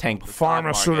that just tanked the stock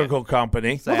market. Pharmaceutical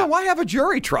company. Well, then why have a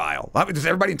jury trial? I mean, is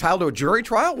everybody entitled to a jury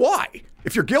trial? Why?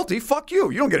 If you're guilty, fuck you.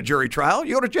 You don't get a jury trial.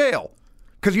 You go to jail.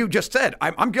 Because you just said,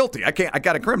 I'm guilty. I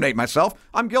got to incriminate myself.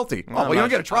 I'm guilty. Well, you don't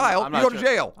get a trial. You go to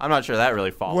jail. I'm not sure that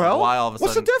really falls. Well, why all of a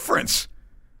what's sudden? the difference?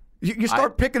 You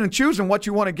start picking and choosing what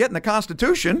you want to get in the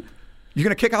Constitution. You're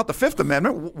going to kick out the Fifth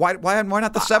Amendment. Why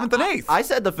not the Seventh and Eighth? I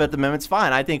said the Fifth Amendment's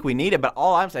fine. I think we need it, but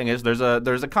all I'm saying is there's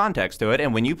a context to it,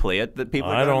 and when you plea it, that people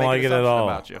are I going to don't make like an it at assumption all.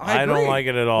 about you. I don't agree. like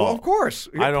it at all. Well, of course.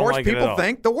 I don't of course, like it at people all.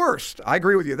 think the worst. I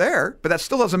agree with you there, but that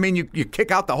still doesn't mean you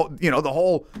kick out the whole,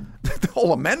 the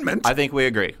whole amendment. I think we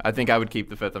agree. I think I would keep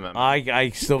the Fifth Amendment. I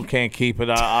still can't keep it.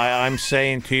 I'm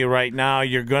saying to you right now,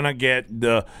 you're gonna get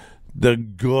the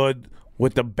good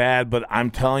with the bad, but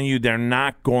I'm telling you, they're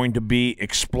not going to be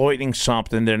exploiting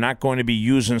something. They're not going to be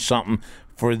using something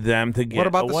for them to get What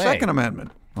about away. the Second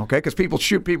Amendment? Okay, because people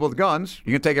shoot people with guns.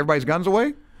 You can take everybody's guns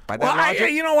away? By that Well,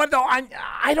 logic? you know what though?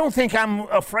 I don't think I'm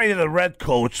afraid of the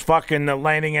redcoats fucking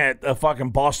landing at fucking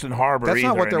Boston Harbor. That's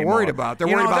not either what they're anymore. worried about. They're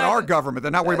You worried know, about that- our government.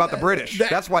 They're not worried about the British.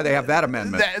 That's why they have that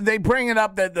amendment. They bring it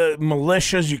up that the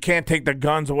militias, you can't take the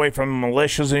guns away from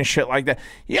militias and shit like that.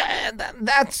 Yeah,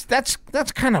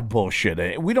 that's kind of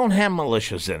bullshit. We don't have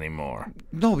militias anymore.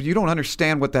 No, you don't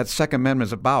understand what that Second Amendment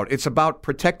is about. It's about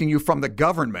protecting you from the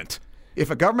government. If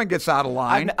a government gets out of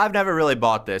line, I've never really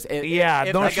bought this. Yeah,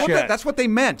 if no like, shit. that's what they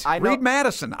meant. I know- Read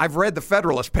Madison. I've read the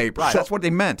Federalist Papers. Right. That's what they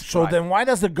meant. So then why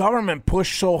does the government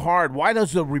push so hard? Why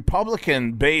does the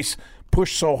Republican base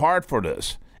push so hard for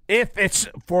this? If it's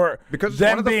for Because it's them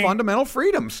one of the being fundamental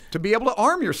freedoms to be able to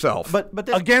arm yourself. But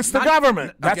this, against the Not-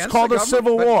 government. That's against called the a government,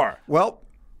 civil but- war. Well,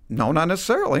 no, not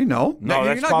necessarily. No, No, you're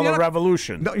that's not- called you're a not-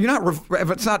 revolution. No, you're not.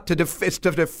 It's not to. It's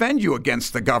to defend you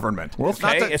against the government. It's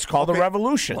not Okay, to- it's called a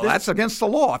revolution. Well, that's against the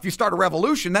law. If you start a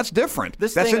revolution, that's different.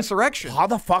 This That's thing- insurrection. How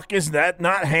the fuck is that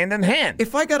not hand in hand?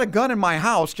 If I got a gun in my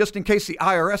house just in case the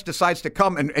IRS decides to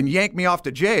come and yank me off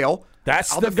to jail,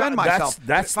 That's I'll the defend gov- myself.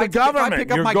 that's If the if government. I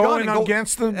pick up You're my going gun and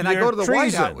against the- and I go to the your White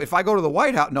treason. House. If I go to the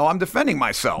White House, no, I'm defending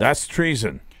myself. That's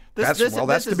treason. That's this to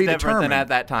is be different determined. than at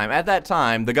that time. At that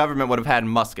time, the government would have had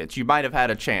muskets. You might have had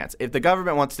a chance. If the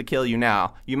government wants to kill you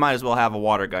now, you might as well have a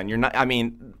water gun. You're not. I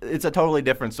mean, it's a totally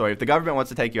different story. If the government wants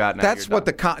to take you out now, That's you're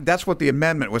what done. that's what the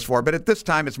amendment was for. But at this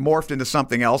time, it's morphed into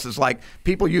something else. It's like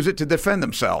people use it to defend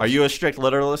themselves. Are you a strict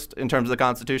literalist in terms of the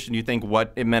Constitution? Do you think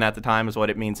what it meant at the time is what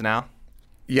it means now?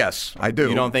 Yes, I do.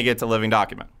 You don't think it's a living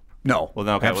document? No. Well,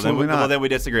 then, okay. Absolutely well, not. then we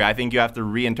disagree. I think you have to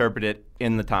reinterpret it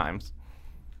in the times.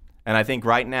 And I think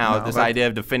right now, No, this but- idea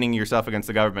of defending yourself against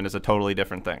the government is a totally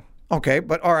different thing. Okay,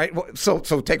 but all right. Well, so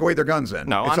take away their guns then.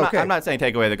 No, it's I'm, okay. not, I'm not saying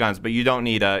take away the guns, but you don't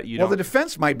need a. Well, the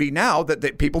defense might be now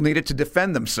that people need it to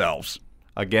defend themselves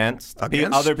against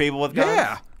against other people with guns.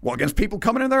 Yeah. Well, against people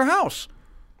coming in their house.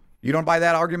 You don't buy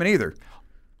that argument either.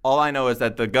 All I know is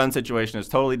that the gun situation is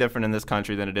totally different in this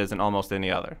country than it is in almost any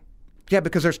other. Yeah,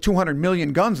 because there's 200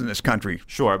 million guns in this country.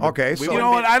 Sure, but Okay. we So You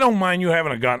know what? I don't mind you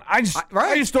having a gun. I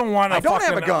just don't want to. I don't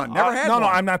have a gun. Never had No, one.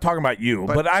 I'm not talking about you.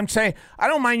 But I'm saying I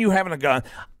don't mind you having a gun.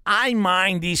 I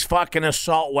mind these fucking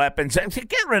assault weapons.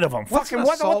 Get rid of them. What's fucking an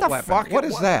what assault the weapon? fuck? What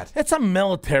is that? It's a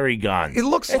military gun. It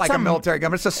looks like a military gun,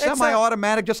 but it's a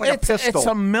semi-automatic, just like a pistol. It's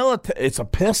a military. It's a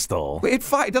pistol. It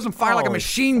doesn't fire like a Oh,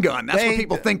 machine gun. That's what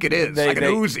people think it is, like an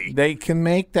Uzi. They can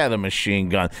make that a machine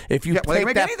gun. If you Yeah, well, they take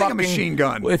make that anything a fucking, machine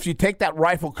gun. If you take that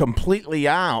rifle completely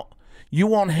out, you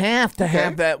won't have to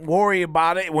have that worry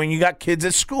about it when you got kids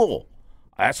at school.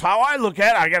 That's how I look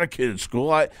at it. I got a kid at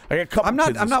school. I got a couple. I'm not.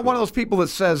 Kids at I'm not one of school. those people that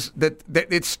says that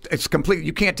it's complete.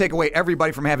 You can't take away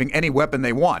everybody from having any weapon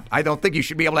they want. I don't think you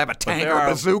should be able to have a tank or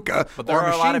a bazooka But there or a are a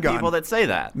machine lot of gun. people that say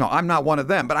that. No, I'm not one of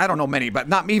them. But I don't know many. But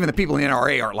not even the people in the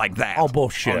NRA are like that. Oh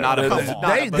bullshit! Oh, not a- They- come on.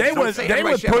 they Don't would say they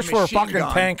everybody would should have push for a machine fucking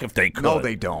gun. tank if they could. No,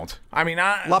 they don't. I mean,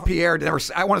 LaPierre never.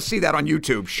 I want to see that on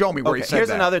YouTube. Show me where he said Here's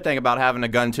that. another thing about having a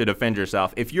gun to defend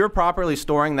yourself. If you're properly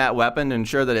storing that weapon to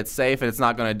ensure that it's safe and it's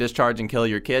not going to discharge and kill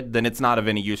your kid, then it's not of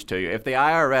any use to you. If the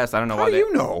IRS, I don't know How why do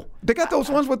you know? They got those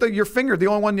ones with your finger. The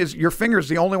only one is your finger's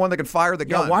the only one that can fire the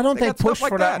gun. why don't they got push stuff like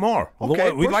for that more?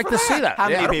 Okay, We'd push like for to see that. How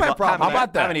Yeah, many I don't people? have a problem. How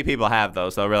about that? How many people have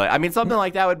those? So really, I mean, something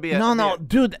like that would be. No,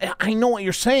 dude. I know what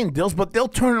you're saying, Dills, but they'll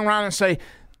turn around and say,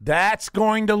 that's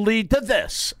going to lead to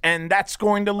this, and that's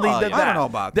going to lead to that. I don't know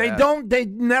about they that. don't. They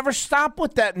never stop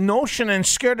with that notion and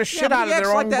scare the shit out of their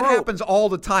like own that group. happens all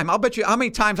the time. I'll bet you how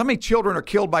many children are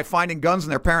killed by finding guns in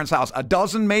their parents' house? A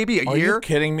dozen, maybe a Are year. you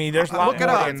kidding me? There's a lot Look it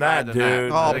more up. than that,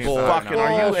 dude. Oh, Fucking,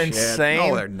 are you bullshit. insane?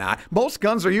 No, they're not. Most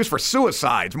guns are used for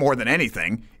suicides more than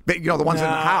anything. But, the ones in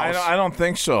the house. I don't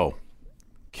think so.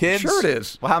 Kids? Sure it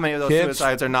is. Well, how many of those Kids?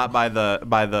 suicides are not by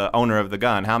the owner of the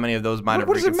gun? How many of those might have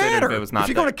What does it reconsidered matter? if it was not? If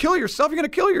you're going to kill yourself, you're going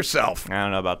to kill yourself. I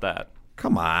don't know about that.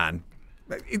 Come on.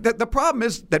 The problem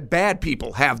is that bad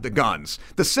people have the guns.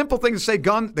 The simple thing to say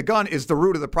the gun is the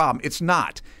root of the problem. It's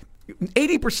not.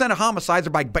 80% of homicides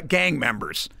are by gang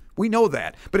members. We know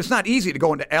that. But it's not easy to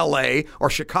go into L.A. or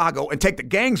Chicago and take the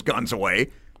gang's guns away.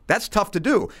 That's tough to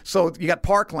do. So you got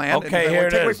Parkland. Okay, and here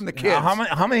it take away is. from the kids.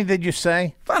 How many did you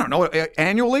say? I don't know.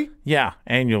 Annually? Yeah,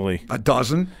 annually. A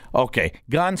dozen. Okay.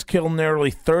 Guns kill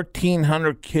nearly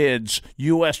 1,300 kids,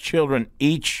 U.S. children,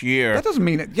 each year. That doesn't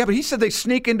mean it. Yeah, but he said they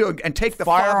sneak into and take the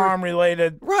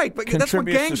Firearm-related. Right, but that's when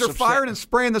gangs are firing and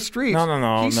spraying the streets.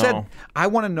 No. He said, I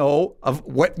want to know of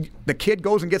what the kid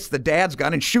goes and gets the dad's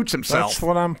gun and shoots himself. That's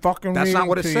what I'm fucking That's reading not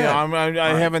what it to you. said.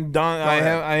 I haven't done.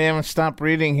 I haven't stopped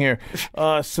reading here.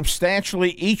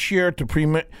 Substantially each year to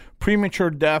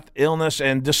premature death, illness,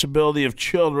 and disability of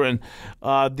children.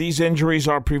 These injuries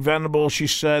are preventable, she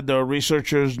said. The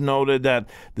researchers noted that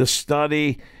the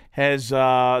study has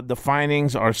the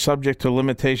findings are subject to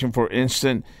limitation for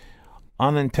instant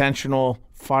unintentional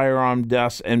firearm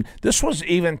deaths, and this was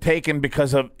even taken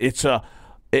because of it's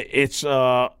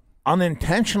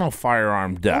unintentional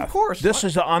firearm death. Of course. This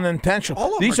is the unintentional.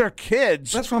 All of These them are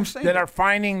kids That's what I'm saying. that are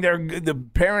finding the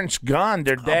parents' gun,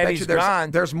 their daddy's gun.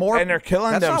 There's more. And they're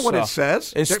killing That's themselves. not what it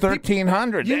says. It's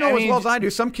 1,300. You know as well as I do.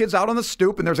 Some kids out on the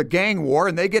stoop and there's a gang war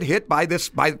and they get hit by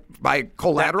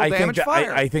collateral damage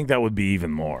fire. I think that would be even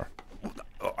more.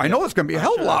 I know it's going to be a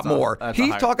hell of a lot more.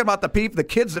 He's talking about the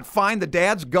kids that find the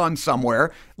dad's gun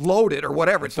somewhere, loaded or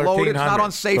whatever. It's loaded, it's not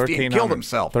on safety, and kill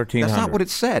themselves. 1,300. That's not what it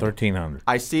said. 1,300.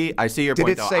 I see your Did point.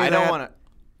 it though. say I don't that? want to.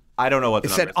 I don't know what the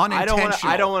It said number is.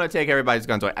 unintentional. I don't want to take everybody's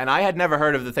guns away. And I had never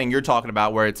heard of the thing you're talking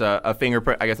about, where it's a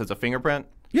fingerprint. I guess it's a fingerprint.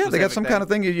 Yeah, they got some kind of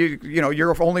thing.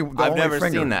 You're only. I've never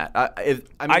seen that.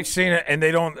 I've seen it, and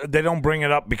they don't bring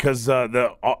it up because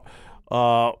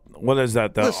what is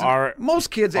that? Listen,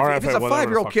 most kids, if it's a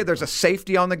 5-year-old kid, there's a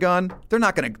safety on the gun. They're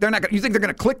not gonna. You think they're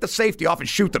gonna click the safety off and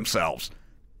shoot themselves?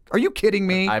 Are you kidding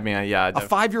me? I mean, yeah. A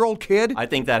 5-year-old kid? I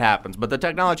think that happens, but the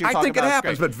technology. I think it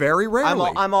happens, but very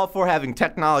rarely. I'm all for having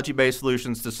technology-based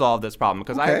solutions to solve this problem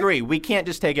because I agree we can't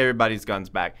just take everybody's guns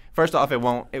back. First off, it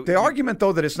won't. The argument,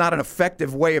 though, that it's not an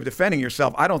effective way of defending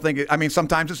yourself, I don't think. I mean,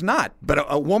 sometimes it's not. But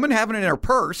a woman having it in her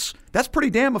purse, that's pretty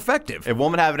damn effective. If a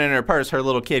woman having it in her purse, her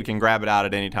little kid can grab it out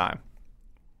at any time.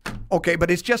 Okay,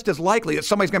 but it's just as likely that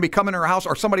somebody's going to be coming to her house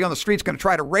or somebody on the street's going to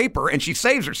try to rape her and she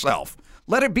saves herself.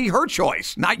 Let it be her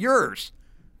choice, not yours.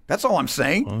 That's all I'm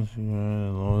saying.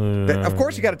 Of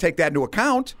course, you got to take that into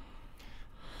account.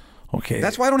 Okay.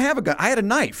 That's why I don't have a gun. I had a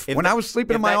knife. When I was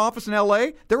sleeping in my office in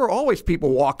L.A., there were always people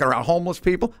walking around, homeless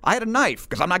people. I had a knife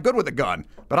because I'm not good with a gun,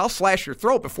 but I'll slash your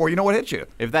throat before you know what hits you.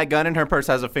 If that gun in her purse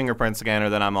has a fingerprint scanner,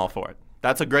 then I'm all for it.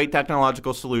 That's a great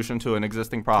technological solution to an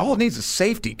existing problem. All it needs is a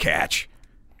safety catch.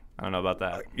 I don't know about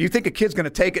that. You think a kid's going to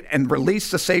take it and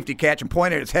release the safety catch and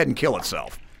point at its head and kill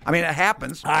itself? I mean, it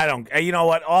happens. I don't. You know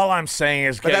what? All I'm saying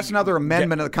is. But that's another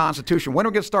amendment of the Constitution. When are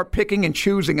we going to start picking and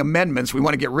choosing amendments we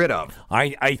want to get rid of?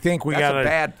 I think we got a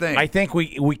bad thing. I think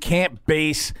we can't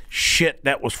base shit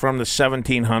that was from the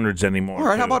 1700s anymore. All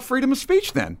right. How about freedom of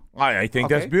speech then? I think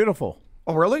that's beautiful.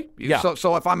 Oh, really? Yeah.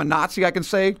 So if I'm a Nazi, I can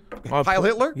say Heil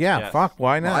Hitler? Yeah, fuck,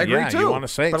 why not? Well, I agree yeah, too. You want to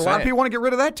say it? But a lot of people want to get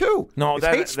rid of that too. No, it's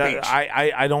hate speech.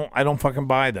 I don't fucking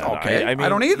buy that. Okay, I mean, I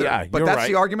don't either. Yeah, but that's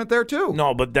the argument there too.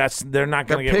 No, but they're not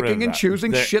going to get rid of that. They're picking and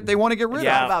choosing shit they want to get rid of.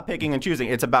 It's not about picking and choosing.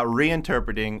 It's about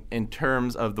reinterpreting in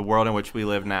terms of the world in which we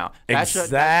live now.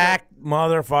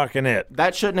 Motherfucking it.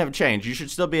 That shouldn't have changed. You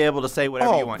should still be able to say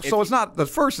whatever you want. So it's not the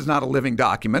first is not a living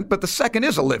document, but the second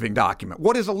is a living document.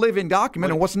 What is a living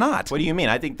document and what's not? What do you mean?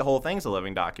 I think the whole thing's a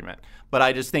living document, but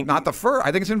I just think not the first.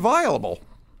 I think it's inviolable.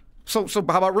 So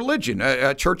how about religion,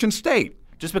 church and state?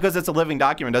 Just because it's a living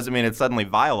document doesn't mean it's suddenly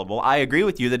violable. I agree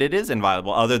with you that it is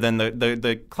inviolable, other than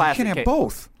the classic. You can't have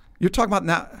both. You're talking about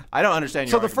now. I don't understand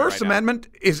your So the argument First right now. Amendment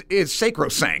is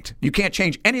sacrosanct. You can't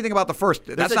change anything about the First.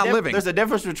 That's not living. There's a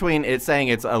difference between it saying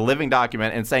it's a living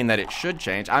document and saying that it should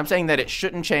change. I'm saying that it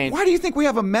shouldn't change. Why do you think we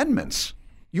have amendments?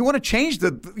 You want to change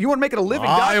you want to make it a living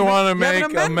document? I want to You have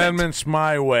an make amendments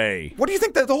my way. What do you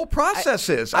think that the whole process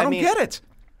is? I don't get it.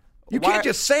 You can't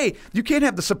just say, you can't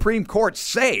have the Supreme Court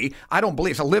say, I don't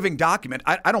believe it's a living document.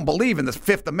 I don't believe in the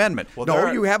Fifth Amendment.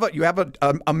 Well, you have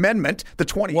an amendment, the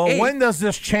 28th. Well, when does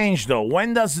this change, though?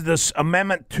 When does this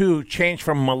Amendment 2 change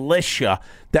from militia?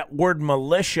 That word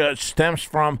militia stems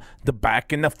from the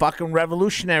back in the fucking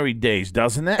revolutionary days,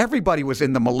 doesn't it? Everybody was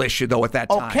in the militia, though, at that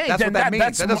time. Okay, that's then what that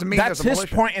means. That doesn't mean that's there's a his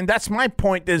militia. point, and that's my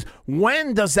point. Is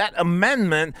when does that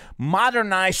amendment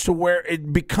modernize to where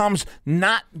it becomes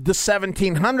not the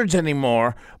 1700s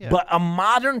anymore, but a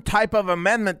modern type of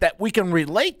amendment that we can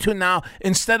relate to now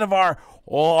instead of our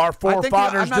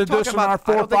forefathers did this and our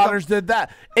forefathers did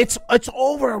that. It's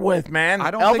over with, man.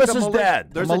 Elvis is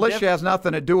dead. The militia has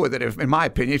nothing to do with it, in my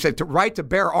opinion. You say the right to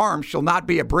bear arms shall not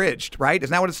be abridged, right?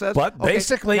 Isn't that what it says? But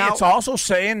basically, it's also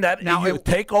saying that you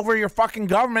take over your fucking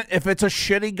government if it's a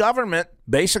shitty government.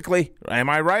 Basically,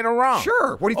 am I right or wrong?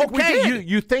 Sure. What do you think we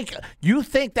did? You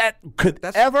think that could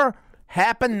ever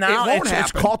happen now? It won't happen.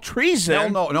 It's called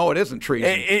treason. No, it isn't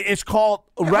treason. It's called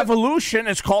revolution.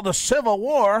 It's called a civil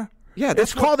war. Yeah,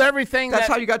 it's called everything. That's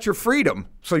how you got your freedom.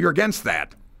 So you're against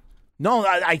that. No,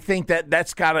 I think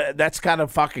that's gotta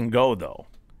fucking go though.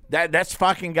 That's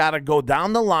fucking gotta go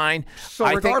down the line. So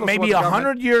I think maybe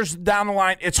 100 years down the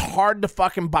line, it's hard to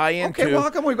fucking buy into. Okay, well, how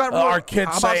come we got our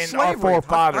kids saying slavery? our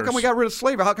forefathers? How come we got rid of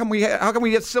slavery? How come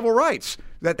we get civil rights?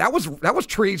 That was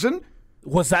treason.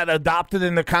 Was that adopted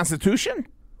in the Constitution?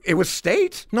 It was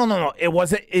state. No. It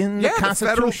wasn't in the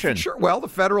Constitution. The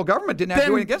federal government didn't have to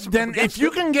do anything against it. Then if you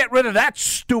can get rid of that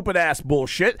stupid ass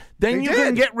bullshit, then you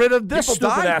can get rid of this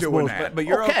stupid ass bullshit. But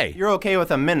you're okay. You're okay with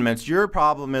amendments. Your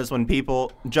problem is when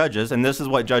judges, and this is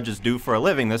what judges do for a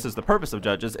living. This is the purpose of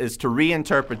judges, is to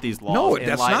reinterpret these laws. No,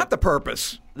 that's not the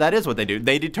purpose. That is what they do.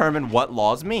 They determine what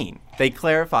laws mean. They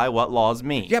clarify what laws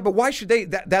mean. Yeah, but why should they?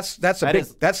 That's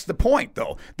the point,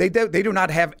 though. They do not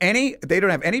have any. They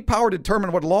don't have any power to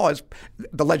determine what law is.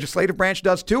 The legislative branch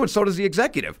does too, and so does the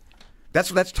executive.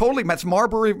 That's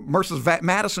Marbury versus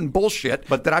Madison bullshit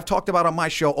that I've talked about on my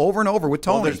show over and over with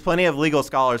Tony. Well, there's plenty of legal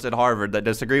scholars at Harvard that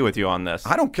disagree with you on this.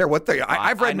 I don't care what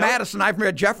I've read Madison, I've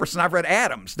read Jefferson, I've read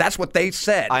Adams. That's what they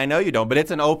said. I know you don't, but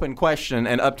it's an open question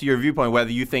and up to your viewpoint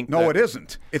whether you think. No, it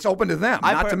isn't. It's open to them,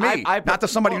 not to me, not to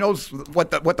somebody who knows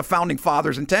what the founding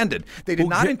fathers intended. They did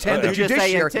not intend the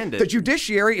judiciary. The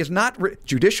judiciary is not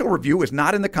judicial review is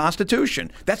not in the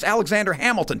Constitution. That's Alexander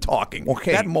Hamilton talking.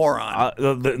 Okay, that moron.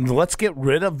 Let's get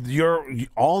rid of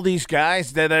all these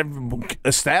guys that have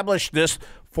established this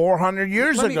 400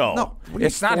 years ago. No,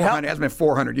 it's not. It hasn't been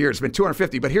 400 years. It's been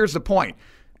 250. But here's the point.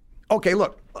 Okay,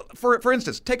 look. For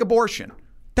instance, take abortion.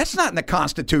 That's not in the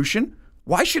Constitution.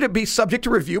 Why should it be subject to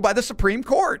review by the Supreme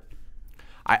Court?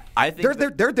 I think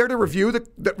they're there to review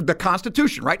the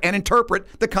Constitution, right, and interpret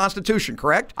the Constitution.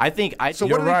 Correct? So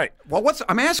you're right. Well,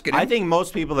 I'm asking. I think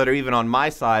most people that are even on my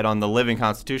side on the living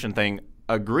Constitution thing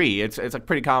agree. It's a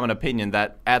pretty common opinion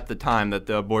that at the time that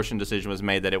the abortion decision was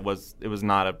made, that it was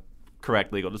not a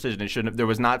correct legal decision. It shouldn't. There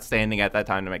was not standing at that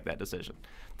time to make that decision.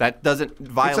 That doesn't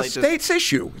violate. It's a state's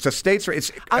issue. It's a state's.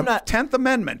 It's I'm not 10th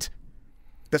Amendment.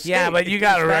 Yeah, but you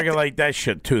got to regulate that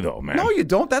shit too, though, man. No, you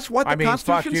don't. That's what the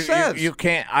Constitution says. You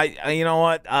can't. You know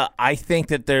what? I think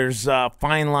that there's a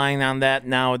fine line on that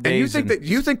nowadays. And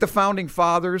you think the founding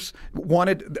fathers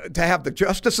wanted to have the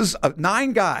justices of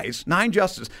 9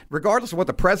 justices, regardless of what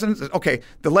the president says. Okay,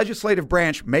 the legislative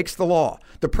branch makes the law.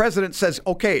 The president says,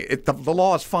 okay, the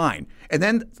law is fine, and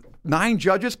then 9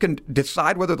 judges can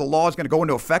decide whether the law is going to go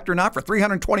into effect or not for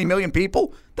 320 million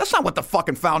people? That's not what the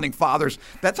fucking founding fathers,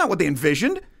 that's not what they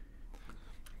envisioned.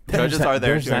 Judges are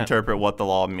there to interpret what the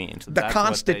law means. The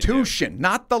Constitution,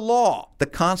 not the law. The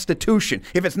Constitution.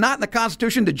 If it's not in the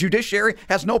Constitution, the judiciary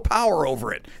has no power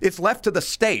over it. It's left to the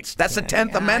states. That's the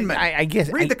 10th Amendment. I guess.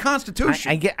 Read the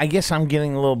Constitution. I guess I'm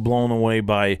getting a little blown away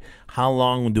by how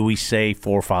long do we say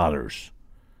forefathers?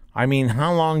 I mean,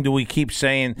 how long do we keep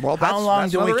saying? Well, that's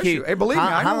another issue. Hey, believe me,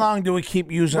 how long do we keep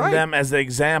using them as the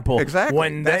example? Exactly.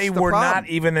 When they were not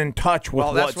even in touch with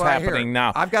what's happening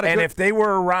now. If they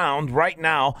were around right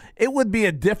now, it would be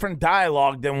a different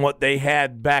dialogue than what they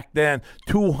had back then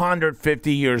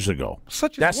 250 years ago.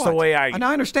 That's the way And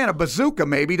I understand a bazooka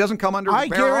maybe doesn't come under I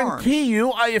bare arms. guarantee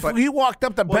you, if you walked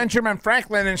up to Benjamin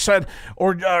Franklin and said,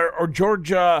 or George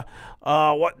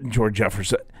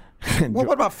Jefferson. Well,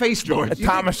 what about Facebook?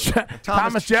 Thomas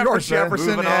Jefferson. George Jefferson.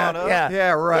 Moving on up.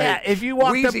 Yeah, right. Yeah, if you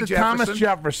walked up Wheezy to Thomas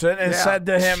Jefferson and said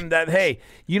to him that, hey,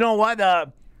 you know what?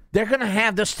 They're going to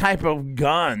have this type of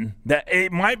gun that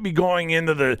it might be going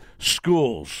into the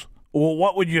schools. Well,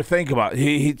 what would you think about it?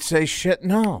 He'd say, shit,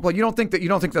 no. Well, you don't think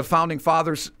the founding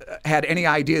fathers had any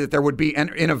idea that there would be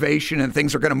innovation and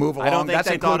things are going to move along? I don't think That's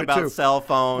they thought included, about too. cell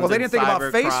phones. Well, they didn't think about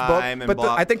cybercrime Facebook, but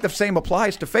I think the same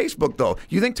applies to Facebook, though.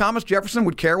 You think Thomas Jefferson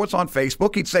would care what's on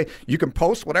Facebook? He'd say, you can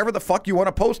post whatever the fuck you want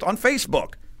to post on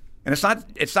Facebook. And it's not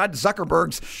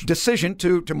Zuckerberg's decision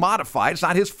to modify. It's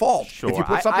not his fault if you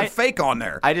put something fake on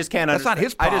there. I just can't. That's not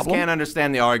his problem. I just can't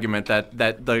understand the argument that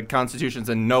the Constitution's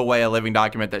in no way a living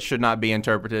document that should not be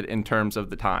interpreted in terms of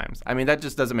the times. I mean, that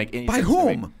just doesn't make any sense. By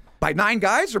whom? By 9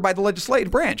 guys or by the legislative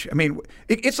branch? I mean,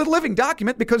 it's a living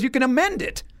document because you can amend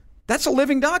it. That's a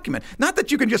living document. Not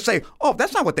that you can just say, oh,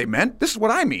 that's not what they meant. This is what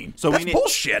I mean. So that's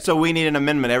bullshit. So we need an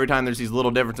amendment every time there's these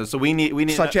little differences. So we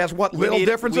need Such as what? Little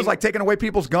differences like taking away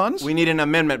people's guns? We need an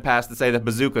amendment passed to say that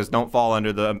bazookas don't fall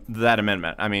under that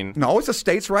amendment. I mean, no, it's a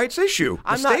states' rights issue.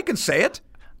 The state can say it.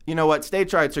 You know what?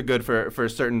 States' rights are good for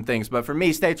certain things, but for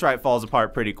me, states' right falls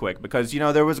apart pretty quick because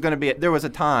there was a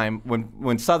time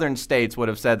when southern states would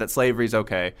have said that slavery is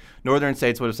okay, northern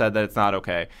states would have said that it's not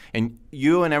okay, and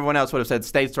you and everyone else would have said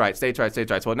states' rights, states' rights, states'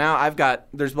 rights. Well, now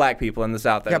there's black people in the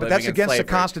South that but that's against the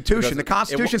Constitution. The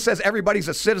Constitution says everybody's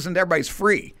a citizen, everybody's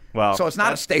free. Well, so it's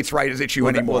not a states' rights issue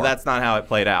anymore. Well, that's not how it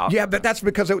played out. Yeah, but that's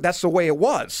because that's the way it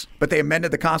was. But they amended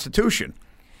the Constitution.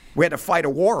 We had to fight a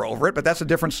war over it, but that's a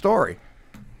different story.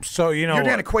 So, you're going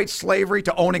to equate slavery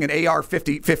to owning an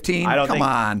AR-15? Come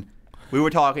on. We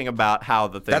were talking about how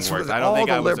the thing works. I don't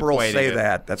think all the liberals say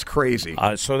that. That's crazy.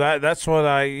 So that's what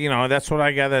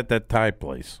I got at that Thai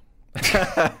place.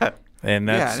 And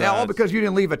that's all because you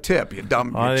didn't leave a tip, you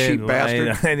dumb, cheap bastard.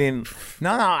 I didn't. No,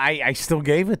 I still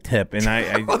gave a tip, and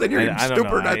I. Well, then you're even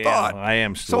stupider than I thought. I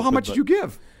am stupid. So how much did you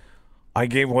give? I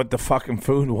gave what the fucking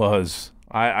food was.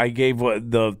 I gave what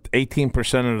the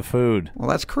 18% of the food. Well,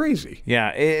 that's crazy.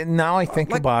 Yeah. Now I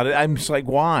think about it, I'm just like,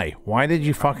 why? Why did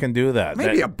you fucking do that?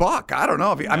 Maybe $1. I don't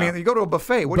know. I mean, you go to a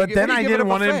buffet. But then I didn't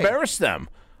want to embarrass them.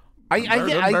 I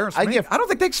don't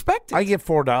think they expect it. I give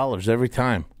 $4 every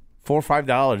time. $4 or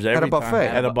 $5 every at a buffet.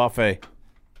 Time at a buffet.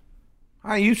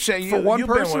 You say for one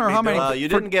person or how many? Well, you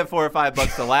didn't get $4 or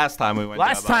 $5 the last time we went.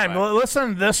 Last time,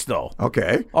 listen to this though.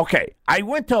 Okay. I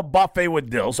went to a buffet with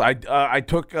Dills. I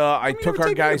took our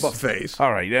guys buffets.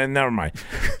 All right, never mind.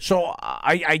 So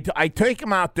I take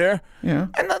them out there. Yeah.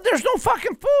 And there's no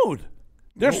fucking food.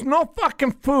 There's no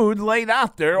fucking food laid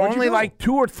out there. Only like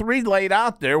 2 or 3 laid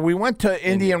out there. We went to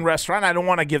Indian restaurant. I don't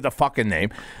want to give the fucking name,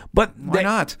 but why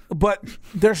not? But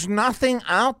there's nothing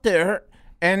out there.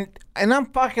 And I'm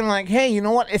fucking like, hey, you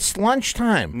know what? It's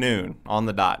lunchtime. Noon. On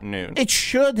the dot, noon. It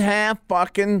should have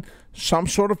fucking some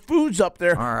sort of foods up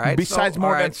there. All right. Besides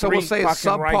more than 3 so we'll say it's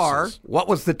subpar. Rices. What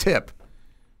was the tip?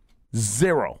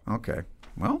 0. Okay.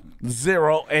 Well.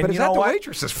 0. And but is you know that the what?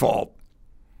 waitress's fault?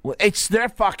 It's their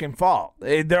fucking fault.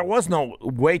 There was no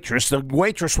waitress. The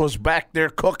waitress was back there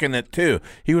cooking it, too.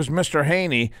 He was Mr.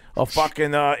 Haney of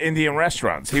fucking Indian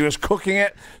restaurants. He was cooking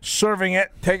it, serving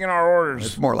it, taking our orders.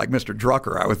 It's more like Mr.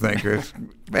 Drucker, I would think.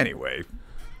 Anyway.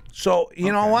 So,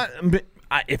 you know what?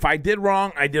 If I did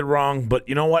wrong, I did wrong. But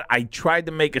you know what? I tried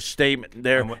to make a statement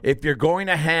there. If you're going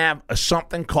to have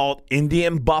something called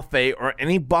Indian buffet or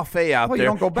any buffet out there, you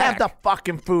don't go back. Have the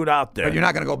fucking food out there. But you're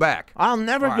not going to go back. I'll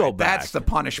never go back. That's the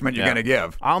punishment you're going to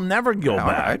give. I'll never go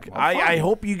back. Right. Well, I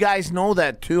hope you guys know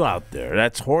that, too, out there.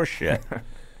 That's horseshit.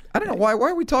 I don't know. Why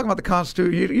are we talking about the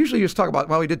Constitution? You usually just talk about,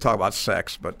 well, we did talk about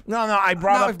sex, but... No, I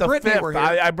brought up the Brittany 5th.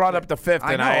 I brought up the 5th,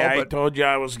 and I told you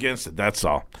I was against it. That's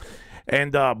all.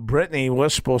 And Brittany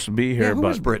was supposed to be here. Yeah, who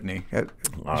is Brittany? Has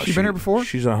she been here before?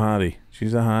 She's a hottie.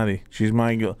 She's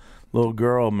my little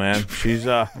girl, man. She's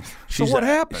so what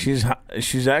happened?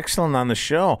 She's excellent on the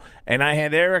show. And I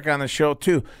had Eric on the show,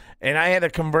 too. And I had to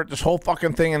convert this whole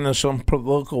fucking thing into some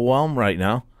political realm right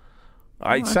now.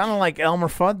 I sounded like Elmer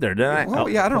Fudd there, didn't I? Well,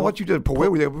 I don't know what you did.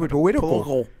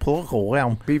 Political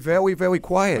realm. Be very, very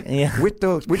quiet. Yeah.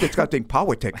 We're discussing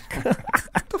politics.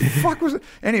 What the fuck was it?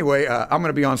 Anyway, I'm going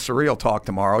to be on Surreal Talk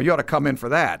tomorrow. You ought to come in for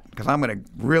that because I'm going to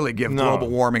really give global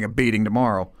warming a beating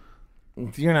tomorrow.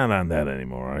 You're not on that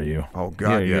anymore, are you? Oh,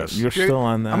 God, yes. You're still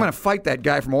on that. I'm going to fight that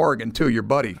guy from Oregon, too, your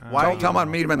buddy. Tell him I'm going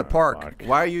to meet him in the park.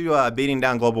 Why are you beating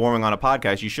down global warming on a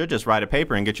podcast? You should just write a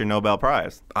paper and get your Nobel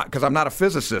Prize. Because I'm not a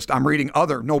physicist. I'm reading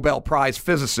other Nobel Prize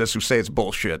physicists who say it's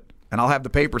bullshit. and I'll have the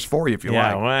papers for you if you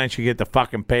Yeah, like. why don't you get the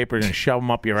fucking papers and shove them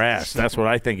up your ass? That's what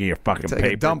I think of your fucking Take a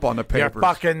papers. dump on the papers. Your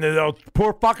fucking those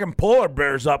poor fucking polar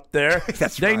bears up there.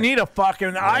 That's they right. need a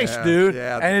fucking ice, dude.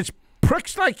 yeah. And it's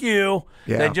pricks like you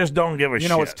that just don't give a shit. You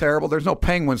know what's terrible? There's no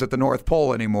penguins at the North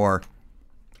Pole anymore.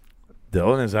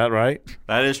 Dylan, is that right?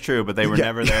 That is true, but they were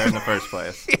never there in the first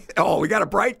place. Oh, we got a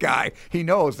bright guy. He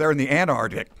knows they're in the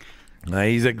Antarctic.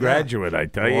 He's a graduate, I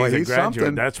tell you. Boy, he's a he's graduate.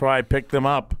 something. That's why I picked him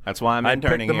up. That's why I'm I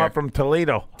interning picked him here. up from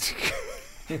Toledo.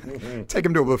 Take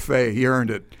him to a buffet. He earned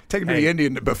it. Take him to the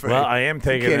Indian buffet. Well, I am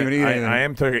taking He can't even eat anything. I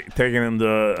am taking him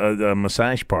to a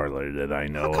massage parlor that I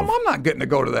know How come of. I'm not getting to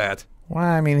go to that? Well,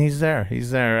 I mean, he's there.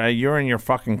 He's there. You're in your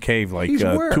fucking cave, like He's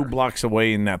where? 2 blocks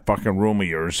away in that fucking room of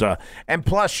yours. And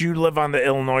plus, you live on the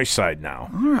Illinois side now.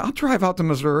 All right, I'll drive out to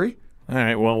Missouri. All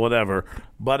right, well, whatever.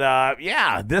 But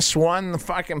yeah, this one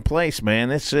fucking place,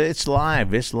 man. It's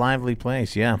live. It's a lively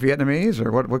place. Yeah. Vietnamese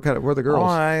or what kind of? Where are the girls?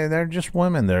 Oh, they're just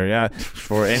women there. Yeah,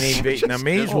 for any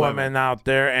Vietnamese women out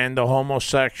there, and the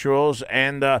homosexuals,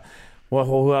 and well,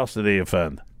 who else did he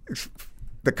offend?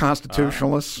 The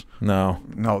constitutionalists. No.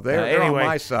 They're anyway, on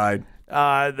my side.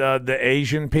 The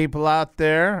Asian people out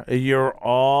there, you're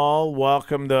all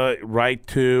welcome to write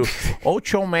to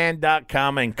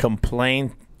ochoman.com and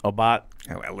complain about.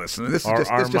 Oh, well, listen, this Our- is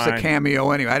just a mine. cameo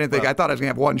anyway. I thought I was gonna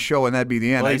have one show and that'd be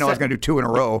the end. Well, I he didn't know I was said- gonna do 2 in a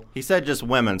row. He said just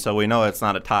women, so we know it's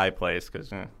not a Thai place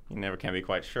because you never can be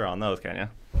quite sure on those, can you?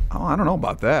 Oh, I don't know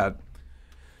about that.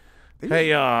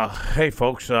 Hey,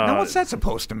 folks. Now, what's that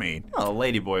supposed to mean? Oh,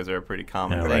 ladyboys are a pretty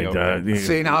common Yeah, thing. right, over there.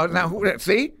 See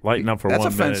see, Lighten up for That's 1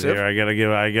 offensive. minute here. I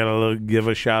gotta give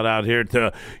a shout out here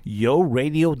to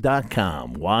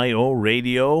YoRadio.com.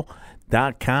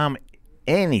 YoRadio.com.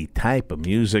 Any type of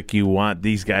music you want,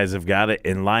 these guys have got it.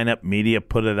 And Lineup Media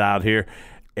put it out here.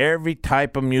 Every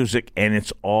type of music, and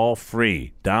it's all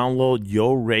free. Download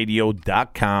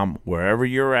YoRadio.com wherever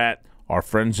you're at. Our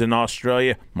friends in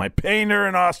Australia, my painter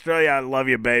in Australia, I love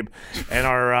you, babe. And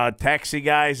our taxi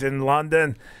guys in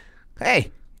London.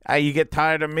 Hey, you get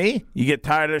tired of me? You get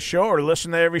tired of the show or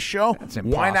listen to every show? That's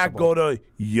Why not go to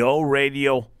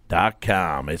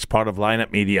YoRadio.com? It's part of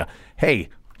Lineup Media. Hey,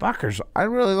 fuckers, I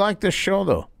really like this show,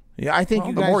 though. Yeah, I think Well,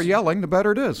 you the guys. more yelling, the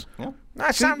better it is.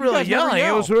 That's See, not you really guys never yelling. It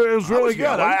yell. was I really was good.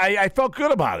 yelling. I felt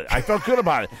good about it. I felt good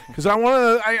about it because I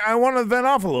wanted to vent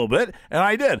off a little bit, and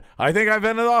I did. I think I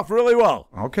vented off really well.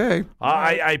 Okay.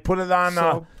 I put it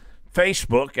on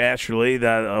Facebook actually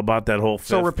about that whole.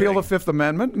 So repeal the Fifth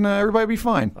Amendment, and everybody be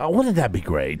fine. Wouldn't that be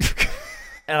great?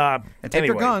 And take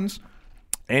your guns.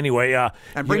 Anyway,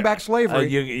 And bring back slavery.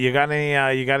 You got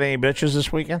any bitches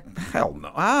this weekend? Hell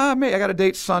no. I got a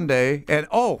date Sunday, and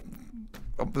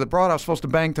the broad I was supposed to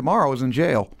bang tomorrow is in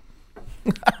jail.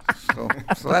 so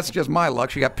that's just my luck.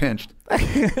 She got pinched.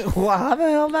 Well, how the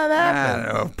hell did that happen?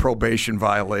 I don't know, probation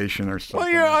violation or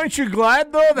something. Well, aren't you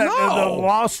glad though that the No.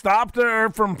 law stopped her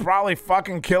from probably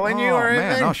fucking killing you or anything?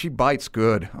 man, no, she bites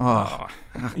good. Oh,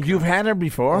 You've had her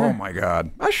before? oh my God!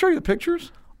 I show you the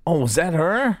pictures. Oh, was that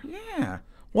her? Yeah.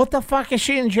 What the fuck is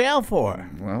she in jail for?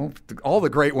 Well, all the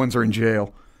great ones are in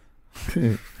jail.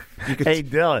 Hey,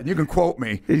 Dylan, You can quote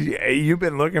me. you've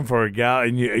been looking for a gal,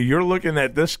 and you're looking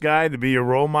at this guy to be your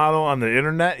role model on the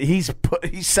internet. He's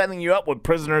setting you up with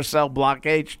prisoner cell block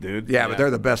H, dude. Yeah, but they're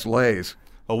the best lays.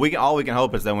 Well, all we can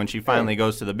hope is that when she finally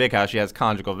goes to the big house, she has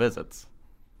conjugal visits.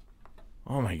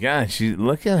 Oh my God,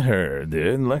 look at her,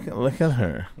 dude. Look at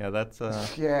her. Yeah, that's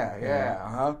Yeah.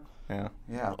 yeah.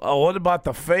 Oh, what about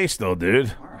the face, though,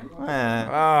 dude? Eh,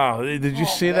 Oh, did you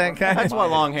see that guy? That's what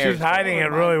long hair She's is hiding for.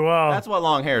 it really well. That's what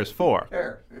long hair is for.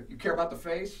 There. You care about the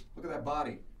face? Look at that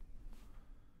body.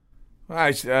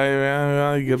 Put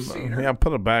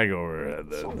a bag over her head.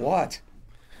 So what?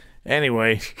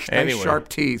 Anyway. Nice sharp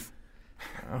teeth.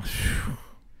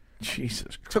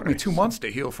 Jesus Christ. Took me 2 months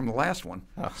to heal from the last one.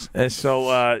 And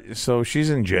so she's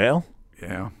in jail?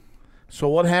 Yeah. So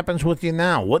what happens with you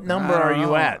now? What number are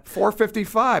you at?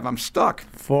 455. I'm stuck.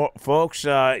 Folks,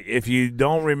 if you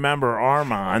don't remember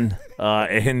Armand,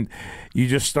 and you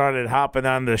just started hopping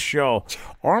on the show,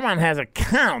 Armand has a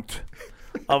count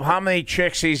of how many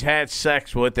chicks he's had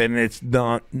sex with, and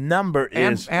the number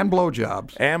is... And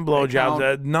blowjobs. And blowjobs.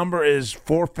 The number is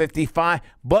 455,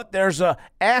 but there's a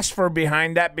asterisk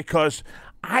behind that because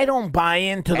I don't buy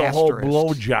into the whole Asterisk.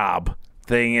 blowjob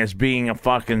thing as being a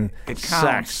fucking It sex.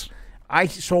 counts.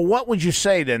 So what would you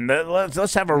say then?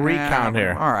 Let's have a recount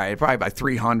here. All right, probably by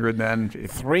 300 then.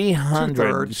 300.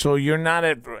 Two-thirds. So you're not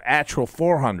at actual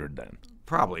 400 then.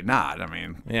 Probably not. I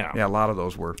mean, Yeah. a lot of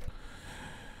those were.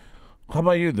 How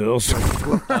about you, Dills?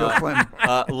 Bill Clinton.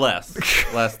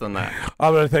 Less than that.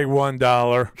 I'm gonna take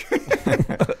 $1.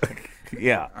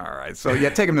 Yeah. All right. So,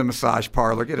 take him to the massage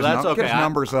parlor. Get his, That's okay. get his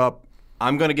numbers up.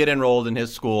 I'm going to get enrolled in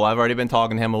his school. I've already been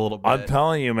talking to him a little bit. I'm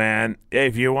telling you, man,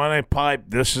 if you want a pipe,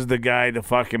 this is the guy to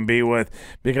fucking be with.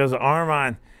 Because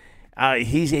Armand,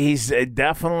 he's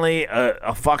definitely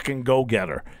a fucking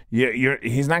go-getter.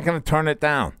 He's not going to turn it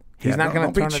down. He's not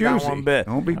going to turn it down one bit.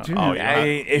 Don't be choosy.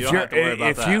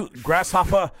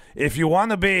 Grasshopper, if you want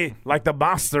to be like the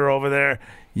master over there,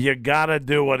 you got to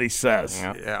do what he says.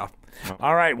 Yeah.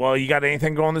 All right. Well, you got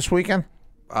anything going this weekend?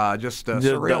 Just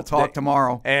Surreal Talk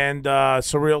tomorrow. And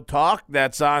Surreal Talk,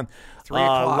 that's on 3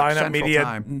 o'clock Central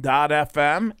Time.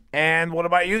 lineupmedia.fm. And what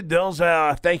about you, Dills?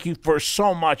 Thank you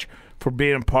so much for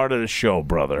being part of the show,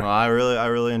 brother. Well, I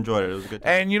really enjoyed it. It was a good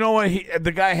time. And you know what?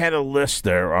 The guy had a list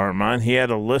there, Armand. He had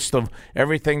a list of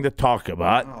everything to talk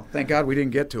about. Oh, thank God we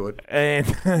didn't get to it. And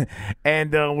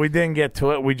we didn't get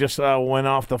to it. We just went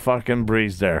off the fucking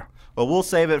breeze there. Well, we'll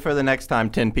save it for the next time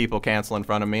 10 people cancel in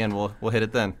front of me, and we'll hit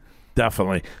it then.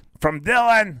 Definitely. From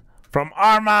Dylan, from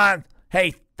Armand,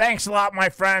 hey, thanks a lot, my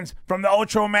friends. From the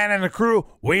Ocho Man and the crew,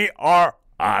 we are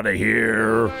out of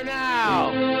here.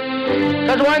 Now,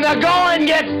 because when the going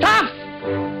gets tough,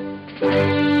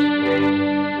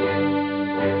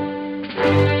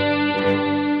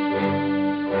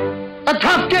 the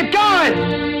tough get going.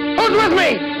 Who's with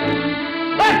me?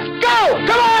 Let's go!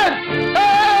 Come on!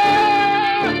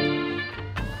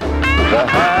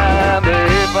 Behind the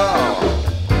 8 ball,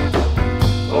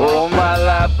 all my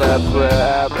life that's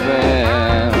where I've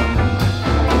been.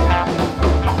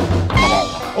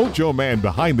 Ocho Man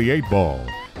Behind the 8 Ball.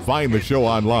 Find the show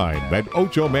online at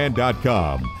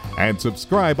ochoman.com and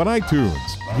subscribe on iTunes,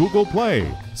 Google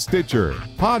Play, Stitcher,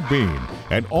 Podbean,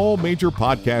 and all major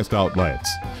podcast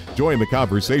outlets. Join the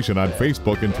conversation on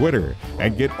Facebook and Twitter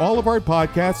and get all of our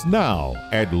podcasts now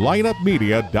at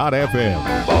lineupmedia.fm.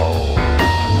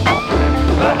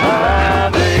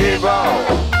 Behind the 8 ball,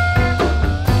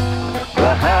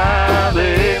 behind the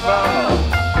 8 ball,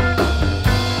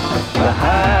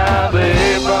 behind the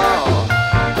 8 ball,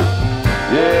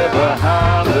 yeah,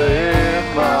 behind the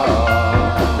 8 ball.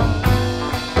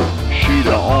 She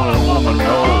the only woman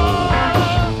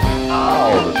knows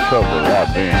all the trouble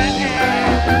I've been in.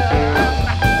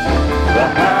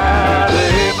 Behind the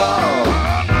 8 ball,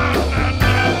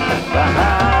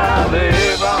 behind the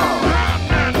 8 ball.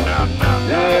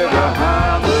 Yeah,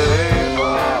 behind the 8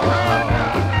 ball,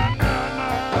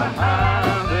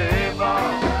 behind the 8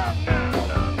 ball,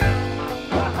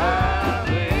 behind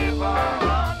the 8 ball,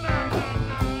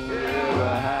 yeah,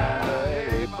 behind the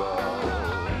 8 ball.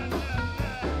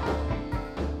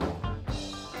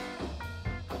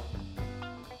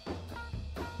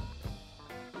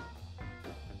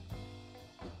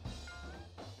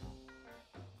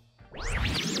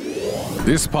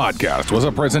 This podcast was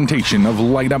a presentation of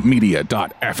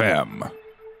lineupmedia.fm.